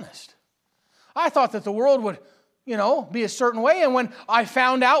dishonest. I thought that the world would, be a certain way. And when I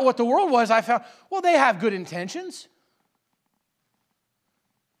found out what the world was, I found, well, they have good intentions.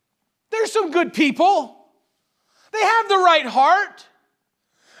 There's some good people. They have the right heart.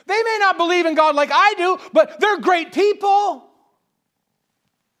 They may not believe in God like I do, but they're great people.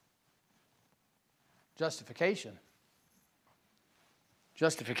 Justification.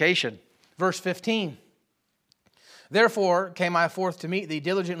 Justification. Verse 15. Therefore came I forth to meet thee,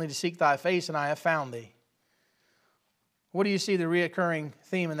 diligently to seek thy face, and I have found thee. What do you see the reoccurring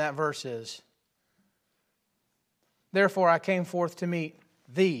theme in that verse is? Therefore I came forth to meet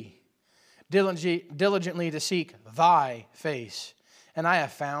thee, diligently to seek thy face, and I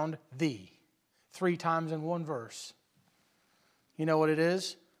have found thee. 3 times in one verse. You know what it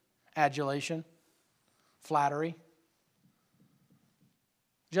is? Adulation, flattery,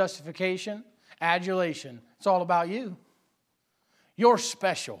 justification, adulation. It's all about you. You're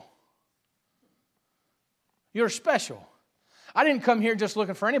special. You're special. I didn't come here just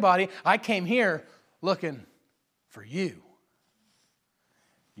looking for anybody. I came here looking for you.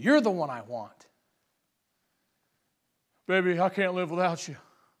 You're the one I want. Baby, I can't live without you.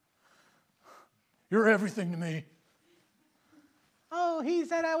 You're everything to me. Oh, he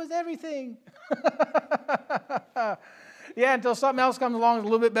said I was everything. Yeah, until something else comes along that's a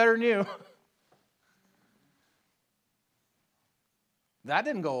little bit better than you. That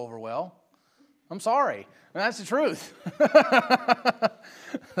didn't go over well. I'm sorry. That's the truth.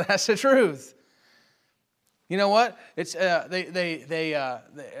 That's the truth. You know what? It's they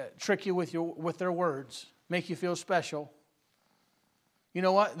trick you with their words, make you feel special. You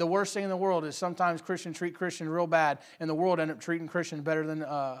know what? The worst thing in the world is sometimes Christians treat Christians real bad, and the world end up treating Christians better than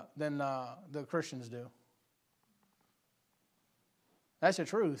the Christians do. That's the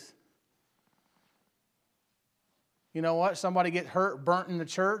truth. You know what? Somebody gets hurt, burnt in the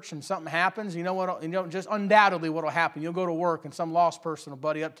church, and something happens. You know what? Just undoubtedly what will happen. You'll go to work, and some lost person will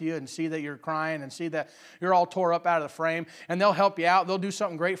buddy up to you and see that you're crying and see that you're all tore up out of the frame, and they'll help you out. They'll do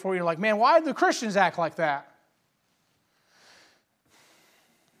something great for you. You're like, man, why do the Christians act like that?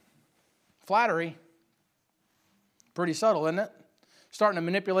 Flattery. Pretty subtle, isn't it? Starting to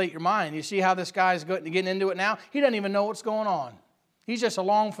manipulate your mind. You see how this guy's getting into it now? He doesn't even know what's going on. He's just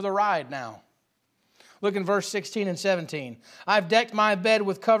along for the ride now. Look in verse 16 and 17. I've decked my bed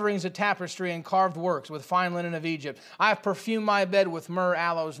with coverings of tapestry and carved works with fine linen of Egypt. I've perfumed my bed with myrrh,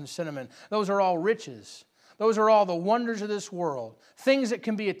 aloes, and cinnamon. Those are all riches. Those are all the wonders of this world. Things that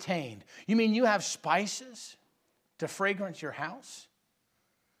can be attained. You mean you have spices to fragrance your house?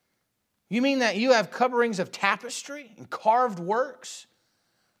 You mean that you have coverings of tapestry and carved works?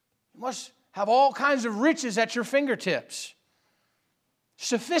 You must have all kinds of riches at your fingertips.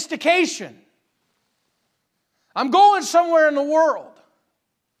 Sophistication. I'm going somewhere in the world.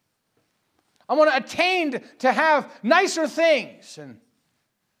 I want to attain to have nicer things and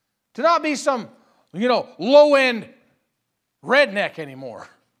to not be some, low-end redneck anymore.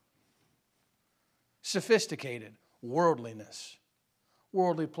 Sophisticated. Worldliness.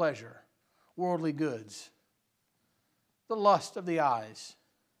 Worldly pleasure. Worldly goods. the lust of the eyes.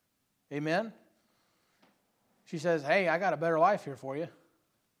 Amen? She says, hey, I got a better life here for you.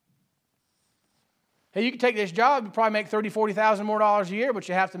 Hey, you can take this job, you probably make $30,000, $40,000 more a year, but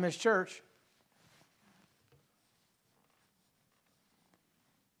you have to miss church.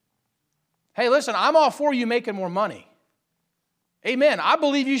 Hey, listen, I'm all for you making more money. Amen. I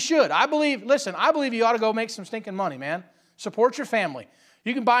believe you should. I believe you ought to go make some stinking money, man. Support your family.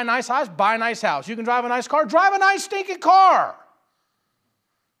 You can buy a nice house, buy a nice house. You can drive a nice car, drive a nice stinking car.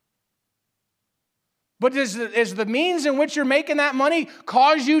 But is the means in which you're making that money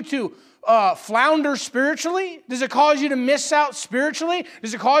cause you to flounder spiritually? Does it cause you to miss out spiritually?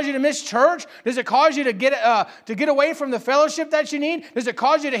 Does it cause you to miss church? Does it cause you to get away from the fellowship that you need? Does it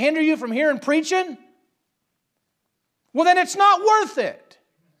cause you to hinder you from hearing preaching? Well, then it's not worth it.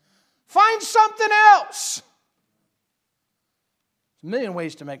 Find something else. There's a million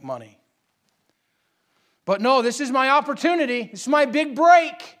ways to make money. But no, this is my opportunity. This is my big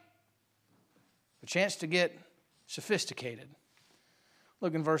break. A chance to get sophisticated.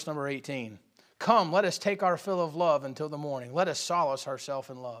 Look in verse number 18. Come, let us take our fill of love until the morning. Let us solace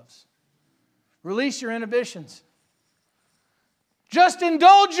ourselves in loves. Release your inhibitions. Just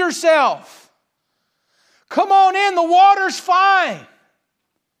indulge yourself. Come on in, the water's fine.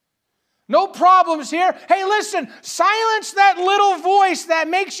 No problems here. Hey, listen, silence that little voice that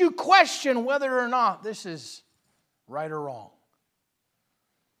makes you question whether or not this is right or wrong.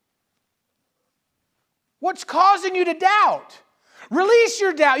 What's causing you to doubt? Release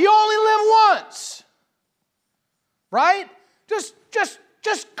your doubt. You only live once. Right? Just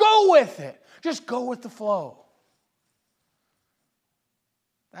go with it. Just go with the flow.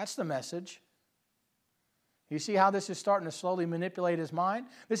 That's the message. You see how this is starting to slowly manipulate his mind?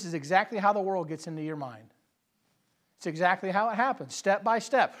 This is exactly how the world gets into your mind. It's exactly how it happens, step by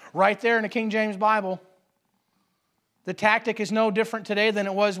step. Right there in the King James Bible. The tactic is no different today than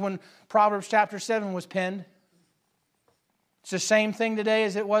it was when Proverbs chapter 7 was penned. It's the same thing today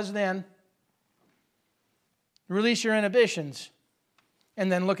as it was then. Release your inhibitions.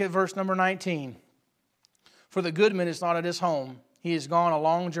 And then look at verse number 19. For the goodman is not at his home. He has gone a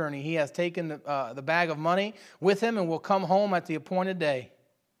long journey. He hath taken the bag of money with him and will come home at the appointed day.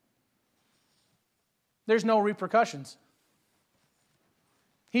 There's no repercussions.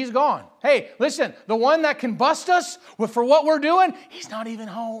 He's gone. Hey, listen, the one that can bust us for what we're doing, he's not even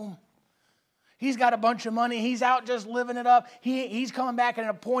home. He's got a bunch of money. He's out just living it up. He's coming back at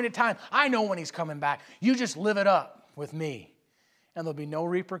an appointed time. I know when he's coming back. You just live it up with me. And there'll be no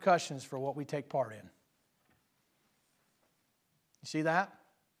repercussions for what we take part in. You see that?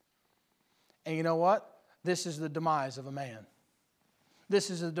 And you know what? This is the demise of a man. This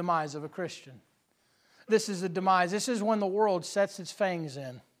is the demise of a Christian. This is the demise. This is when the world sets its fangs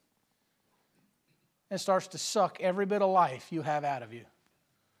in and starts to suck every bit of life you have out of you.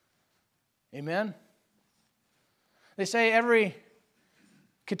 Amen? They say every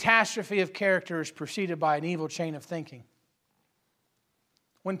catastrophe of character is preceded by an evil chain of thinking.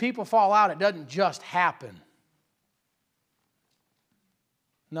 When people fall out, it doesn't just happen.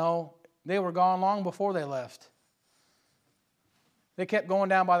 No, they were gone long before they left. They kept going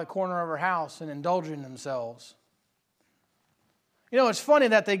down by the corner of her house and indulging themselves. You know, it's funny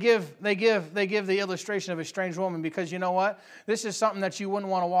that they give the illustration of a strange woman because you know what? This is something that you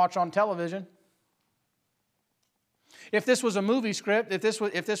wouldn't want to watch on television. If this was a movie script, if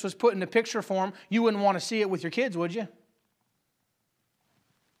this was put into picture form, you wouldn't want to see it with your kids, would you?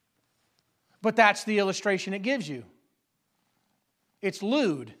 But that's the illustration it gives you. It's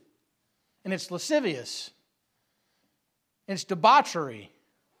lewd, and it's lascivious, and it's debauchery,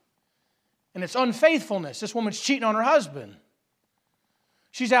 and it's unfaithfulness. This woman's cheating on her husband.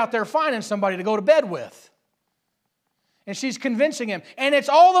 She's out there finding somebody to go to bed with. And she's convincing him. And it's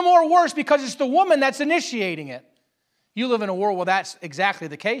all the more worse because it's the woman that's initiating it. You live in a world where that's exactly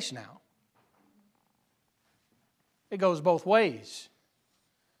the case now. It goes both ways.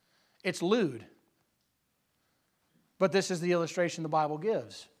 It's lewd. But this is the illustration the Bible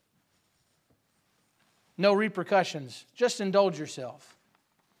gives. No repercussions. Just indulge yourself.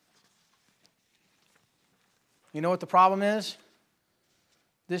 You know what the problem is?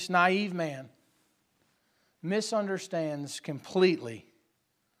 This naive man misunderstands completely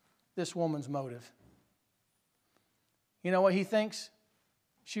this woman's motive. You know what he thinks?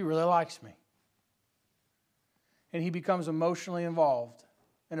 She really likes me. And he becomes emotionally involved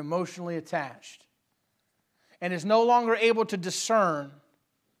and emotionally attached and is no longer able to discern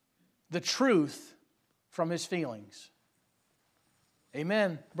the truth from his feelings.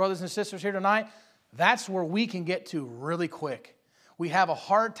 Amen. Brothers and sisters here tonight, that's where we can get to really quick. We have a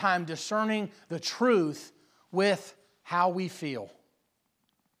hard time discerning the truth with how we feel.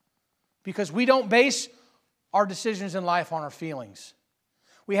 Because we don't base our decisions in life on our feelings.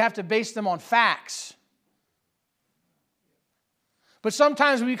 We have to base them on facts. But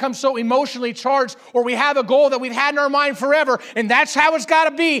sometimes we become so emotionally charged, or we have a goal that we've had in our mind forever, and that's how it's got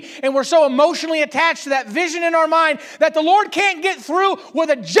to be. And we're so emotionally attached to that vision in our mind that the Lord can't get through with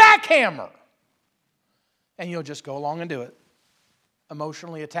a jackhammer. And you'll just go along and do it,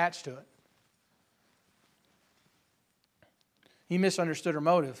 emotionally attached to it. He misunderstood her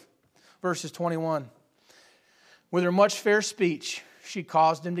motive. Verses 21. With her much fair speech, she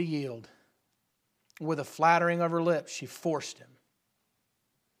caused him to yield. With a flattering of her lips, she forced him.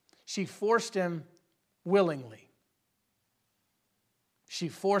 She forced him willingly. She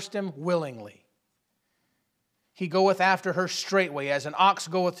forced him willingly. He goeth after her straightway, as an ox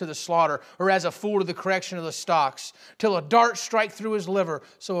goeth to the slaughter, or as a fool to the correction of the stocks, till a dart strike through his liver,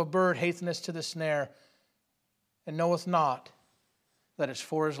 so a bird hasteneth to the snare, and knoweth not that it's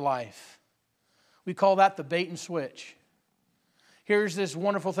for his life. We call that the bait and switch. Here's this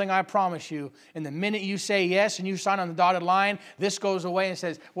wonderful thing I promise you. And the minute you say yes and you sign on the dotted line, this goes away and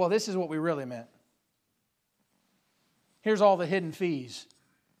says, well, this is what we really meant. Here's all the hidden fees.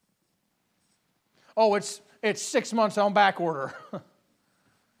 Oh, it's 6 months on back order.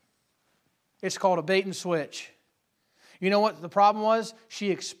 It's called a bait and switch. You know what the problem was?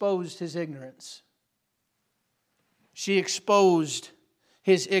 She exposed his ignorance. She exposed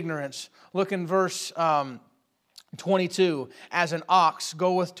his ignorance. Look in verse 22. As an ox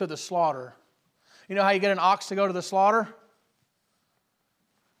goeth to the slaughter. You know how you get an ox to go to the slaughter?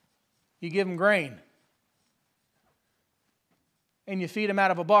 You give him grain. And you feed him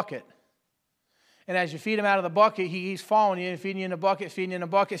out of a bucket. And as you feed him out of the bucket, he's following you, feeding you in a bucket, feeding you in a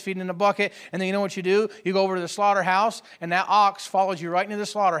bucket, feeding you in a bucket. And then you know what you do? You go over to the slaughterhouse, and that ox follows you right into the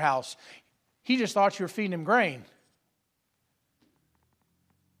slaughterhouse. He just thought you were feeding him grain.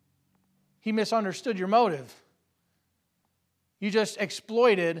 He misunderstood your motive. You just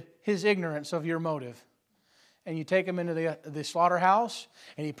exploited his ignorance of your motive. And you take him into the slaughterhouse,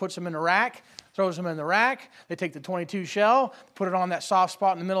 and he puts him in the rack, throws him in the rack. They take the .22 shell, put it on that soft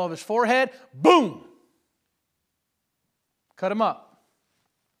spot in the middle of his forehead. Boom! Cut him up.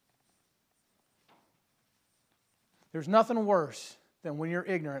 There's nothing worse than when your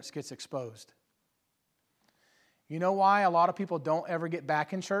ignorance gets exposed. You know why a lot of people don't ever get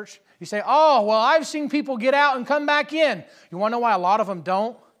back in church? You say, oh, well, I've seen people get out and come back in. You want to know why a lot of them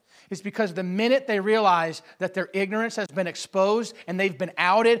don't? It's because the minute they realize that their ignorance has been exposed and they've been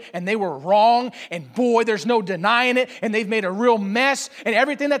outed and they were wrong, and boy, there's no denying it, and they've made a real mess, and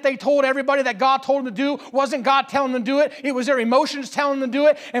everything that they told everybody that God told them to do wasn't God telling them to do it. It was their emotions telling them to do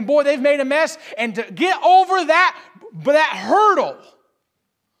it, and boy, they've made a mess. And to get over that hurdle,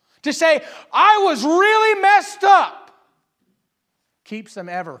 to say, I was really messed up, keeps them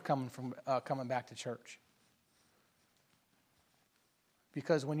ever coming back to church.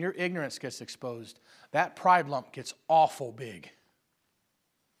 Because when your ignorance gets exposed, that pride lump gets awful big.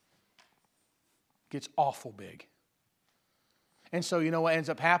 Gets awful big. And so you know what ends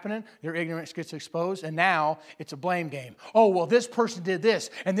up happening? Your ignorance gets exposed, and now it's a blame game. Oh, well, this person did this,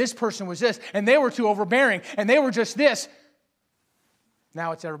 and this person was this, and they were too overbearing, and they were just this.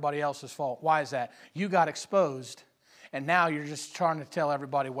 Now it's everybody else's fault. Why is that? You got exposed, and now you're just trying to tell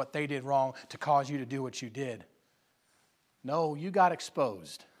everybody what they did wrong to cause you to do what you did. No, you got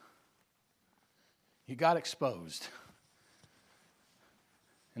exposed. You got exposed.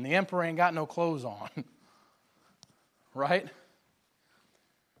 And the emperor ain't got no clothes on. Right?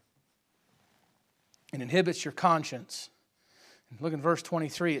 It inhibits your conscience. Look in verse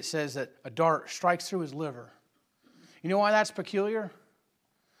 23. It says that a dart strikes through his liver. You know why that's peculiar?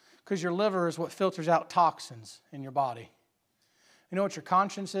 Because your liver is what filters out toxins in your body. You know what your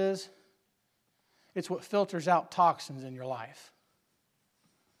conscience is? It's what filters out toxins in your life.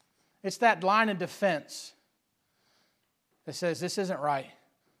 It's that line of defense that says, this isn't right.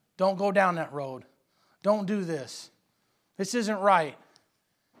 Don't go down that road. Don't do this. This isn't right.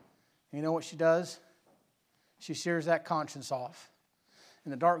 You know what she does? She shears that conscience off.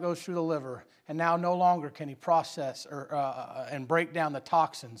 And the dart goes through the liver. And now no longer can he process and break down the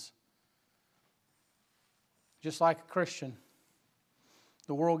toxins. Just like a Christian.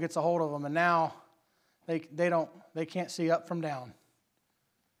 The world gets a hold of them, and now they can't see up from down.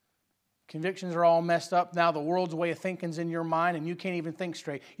 Convictions are all messed up. Now the world's way of thinking's in your mind, and you can't even think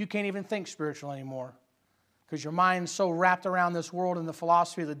straight. You can't even think spiritual anymore. Because your mind's so wrapped around this world and the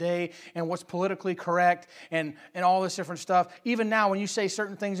philosophy of the day and what's politically correct and all this different stuff. Even now, when you say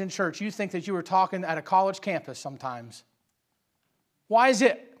certain things in church, you think that you were talking at a college campus sometimes. Why is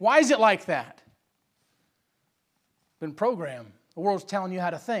it? Why is it like that? been programmed. The world's telling you how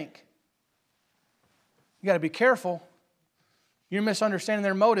to think. You got to be careful. You're misunderstanding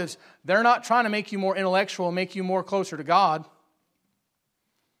their motives. They're not trying to make you more intellectual and make you more closer to God.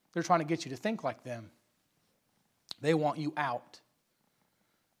 They're trying to get you to think like them. They want you out.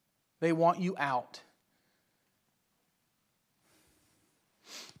 They want you out.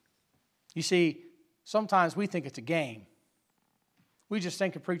 You see, sometimes we think it's a game. We just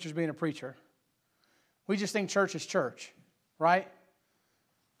think a preacher's being a preacher. We just think church is church, right?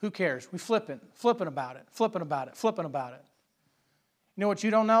 Who cares? We flipping about it. You know what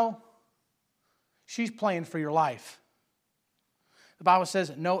you don't know? She's playing for your life. The Bible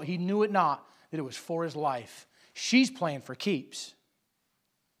says, no, he knew it not, that it was for his life. She's playing for keeps.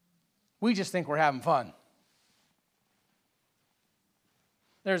 We just think we're having fun.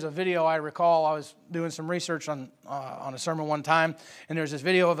 There's a video I recall. I was doing some research on a sermon one time, and there's this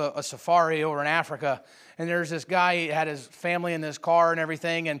video of a safari over in Africa. And there's this guy, he had his family in this car and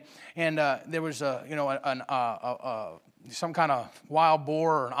everything, and there was some kind of wild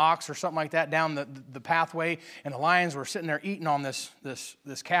boar or an ox or something like that down the pathway, and the lions were sitting there eating on this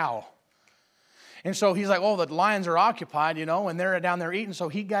cow. And so he's like, oh, the lions are occupied, and they're down there eating. So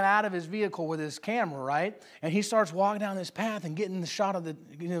he got out of his vehicle with his camera, right? And he starts walking down this path and getting the shot of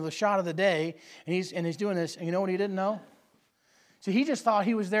the day. And he's doing this. And you know what he didn't know? So he just thought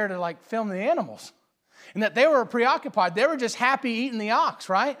he was there to film the animals, and that they were preoccupied. They were just happy eating the ox,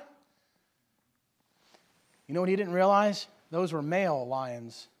 right? You know what he didn't realize? Those were male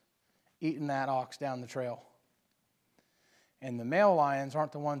lions eating that ox down the trail. And the male lions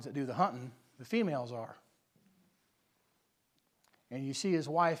aren't the ones that do the hunting. The females are. And you see his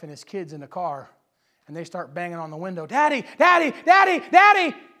wife and his kids in the car, and they start banging on the window, Daddy, Daddy, Daddy,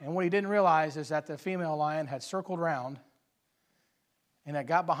 Daddy. And what he didn't realize is that the female lion had circled around and had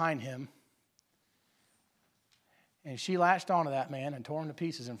got behind him, and she latched onto that man and tore him to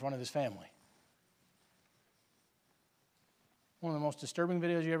pieces in front of his family. One of the most disturbing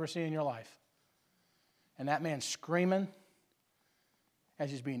videos you ever see in your life. And that man screaming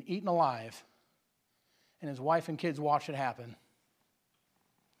as he's being eaten alive, and his wife and kids watch it happen.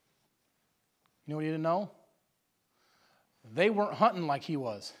 You know what he didn't know? They weren't hunting like he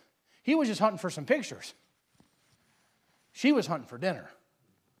was. He was just hunting for some pictures. She was hunting for dinner.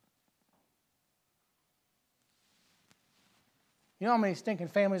 You know how many stinking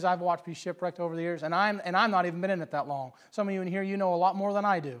families I've watched be shipwrecked over the years? And I'm not even been in it that long. Some of you in here, you know a lot more than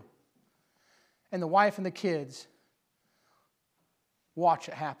I do. And the wife and the kids watch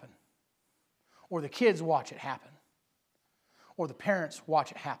it happen. Or the kids watch it happen. Or the parents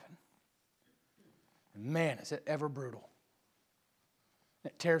watch it happen. And man, is it ever brutal.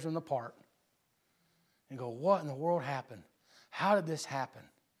 It tears them apart. And go, what in the world happened? How did this happen?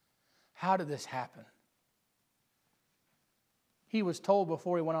 How did this happen? He was told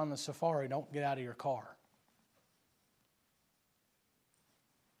before he went on the safari, don't get out of your car.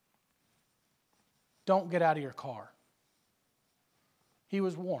 Don't get out of your car. He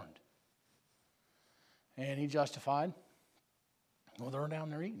was warned. And he justified. Well, they're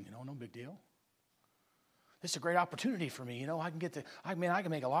down there eating, no big deal. This is a great opportunity for me, I can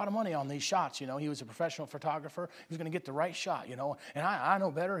make a lot of money on these shots, He was a professional photographer. He was going to get the right shot, And I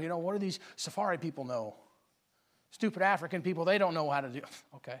know better, what do these safari people know? Stupid African people, they don't know how to do.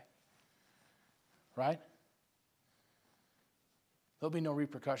 Okay. Right? There'll be no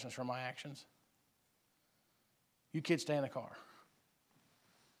repercussions for my actions. You kids stay in the car.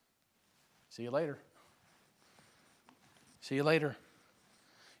 See you later. See you later.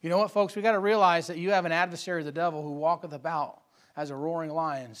 You know what, folks? We've got to realize that you have an adversary, the devil, who walketh about as a roaring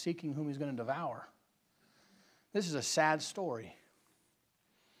lion, seeking whom he's going to devour. This is a sad story.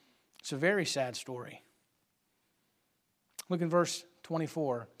 It's a very sad story. Look in verse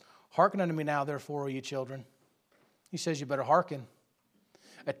 24. Hearken unto me now, therefore, O ye children. He says you better hearken.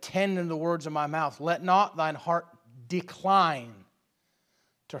 Attend unto the words of my mouth. Let not thine heart decline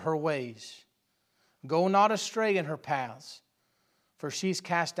to her ways. Go not astray in her paths. For she's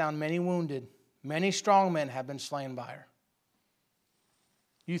cast down many wounded. Many strong men have been slain by her.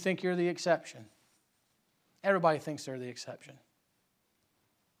 You think you're the exception. Everybody thinks they're the exception.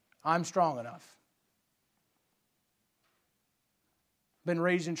 I'm strong enough. Been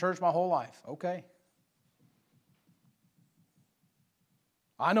raised in church my whole life. Okay.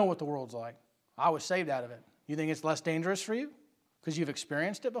 I know what the world's like. I was saved out of it. You think it's less dangerous for you? Because you've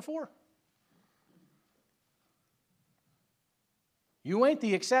experienced it before? You ain't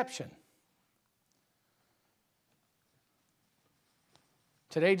the exception.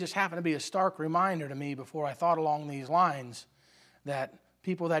 Today just happened to be a stark reminder to me before I thought along these lines that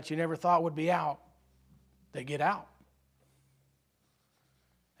people that you never thought would be out, they get out.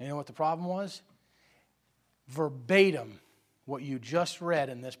 And you know what the problem was? Verbatim, what you just read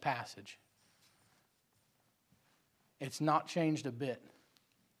in this passage. It's not changed a bit.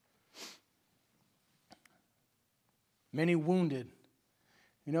 Many wounded.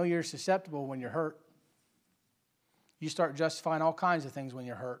 You know you're susceptible when you're hurt. You start justifying all kinds of things when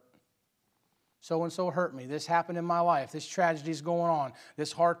you're hurt. So-and-so hurt me. This happened in my life. This tragedy's going on.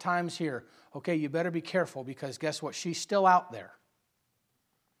 This hard time's here. Okay, you better be careful because guess what? She's still out there.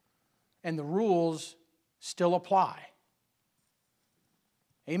 And the rules still apply.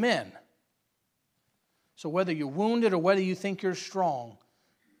 Amen. So whether you're wounded or whether you think you're strong,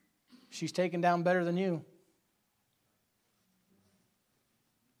 she's taken down better than you.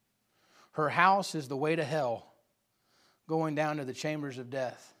 Her house is the way to hell, going down to the chambers of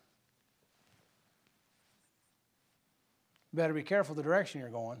death. You better be careful the direction you're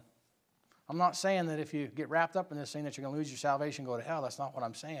going. I'm not saying that if you get wrapped up in this thing that you're going to lose your salvation and go to hell. That's not what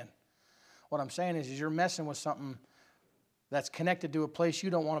I'm saying. What I'm saying is you're messing with something that's connected to a place you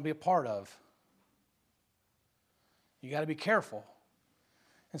don't want to be a part of. You got to be careful.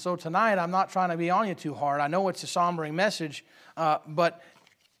 And so tonight, I'm not trying to be on you too hard. I know it's a sombering message, but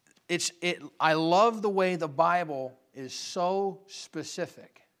I love the way the Bible is so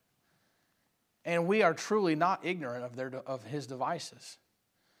specific. And we are truly not ignorant of his devices.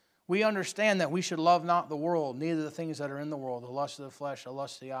 We understand that we should love not the world, neither the things that are in the world, the lust of the flesh, the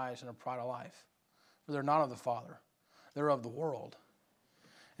lust of the eyes, and the pride of life. For they're not of the Father. They're of the world.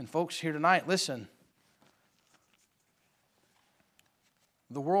 And folks, here tonight, listen.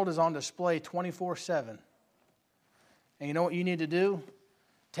 The world is on display 24/7. And you know what you need to do?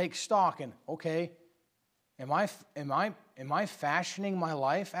 Take stock and, okay, am I fashioning my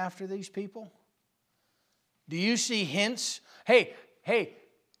life after these people? Do you see hints? Hey,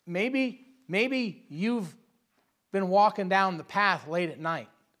 maybe you've been walking down the path late at night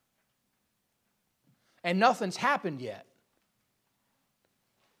and nothing's happened yet.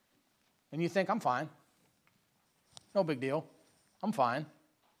 And you think, I'm fine. No big deal. I'm fine.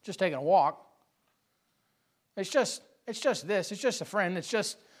 Just taking a walk. It's just this. It's just a friend. It's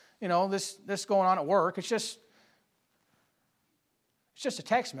just, this going on at work. It's just a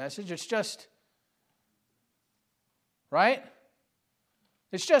text message. It's just, right?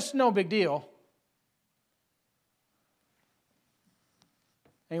 It's just no big deal.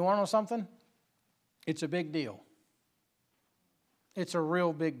 And you want to know something? It's a big deal. It's a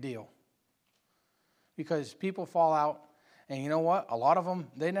real big deal. Because people fall out, and you know what? A lot of them,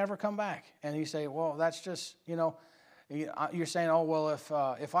 they never come back. And you say, well, that's just, you're saying, oh, well,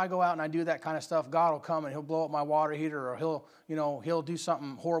 if I go out and I do that kind of stuff, God will come and he'll blow up my water heater, or he'll do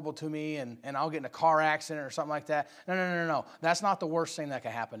something horrible to me, and I'll get in a car accident or something like that. No. That's not the worst thing that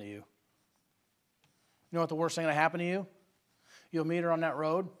can happen to you. You know what the worst thing that can happen to you? You'll meet her on that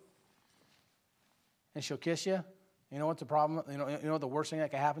road, and she'll kiss you. You know what the problem? You know what the worst thing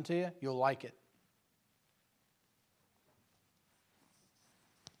that can happen to you? You'll like it.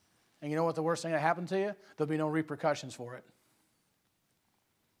 And you know what the worst thing that happened to you? There'll be no repercussions for it.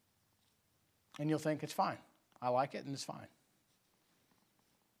 And you'll think it's fine. I like it and it's fine.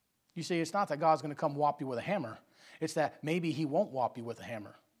 You see, it's not that God's going to come whop you with a hammer. It's that maybe he won't whop you with a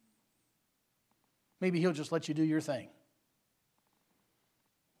hammer. Maybe he'll just let you do your thing.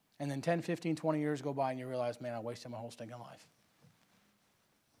 And then 10, 15, 20 years go by and you realize, man, I wasted my whole stinking life.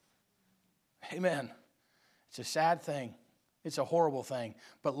 Amen. It's a sad thing. It's a horrible thing.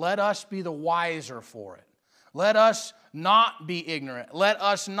 But let us be the wiser for it. Let us not be ignorant. Let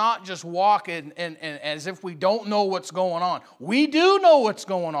us not just walk in as if we don't know what's going on. We do know what's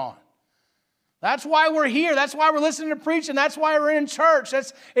going on. That's why we're here. That's why we're listening to preaching. That's why we're in church.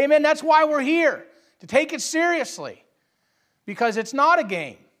 Amen. That's why we're here, to take it seriously. Because it's not a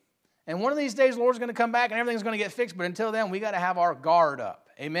game. And one of these days, the Lord's going to come back and everything's going to get fixed. But until then, we got to have our guard up.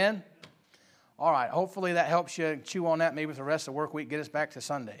 Amen. All right, hopefully that helps you chew on that maybe for the rest of the work week, get us back to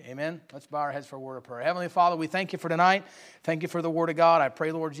Sunday. Amen? Let's bow our heads for a word of prayer. Heavenly Father, we thank you for tonight. Thank you for the Word of God. I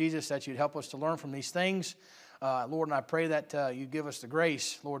pray, Lord Jesus, that you'd help us to learn from these things. Lord, and I pray that you'd give us the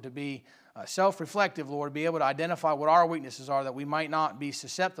grace, Lord, to be self-reflective, Lord, be able to identify what our weaknesses are, that we might not be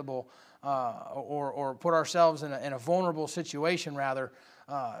susceptible or put ourselves in a vulnerable situation, rather,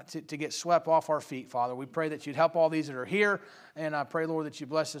 to get swept off our feet, Father. We pray that you'd help all these that are here, and I pray, Lord, that you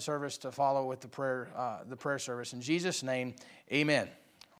bless the service to follow with the prayer service. In Jesus' name, amen.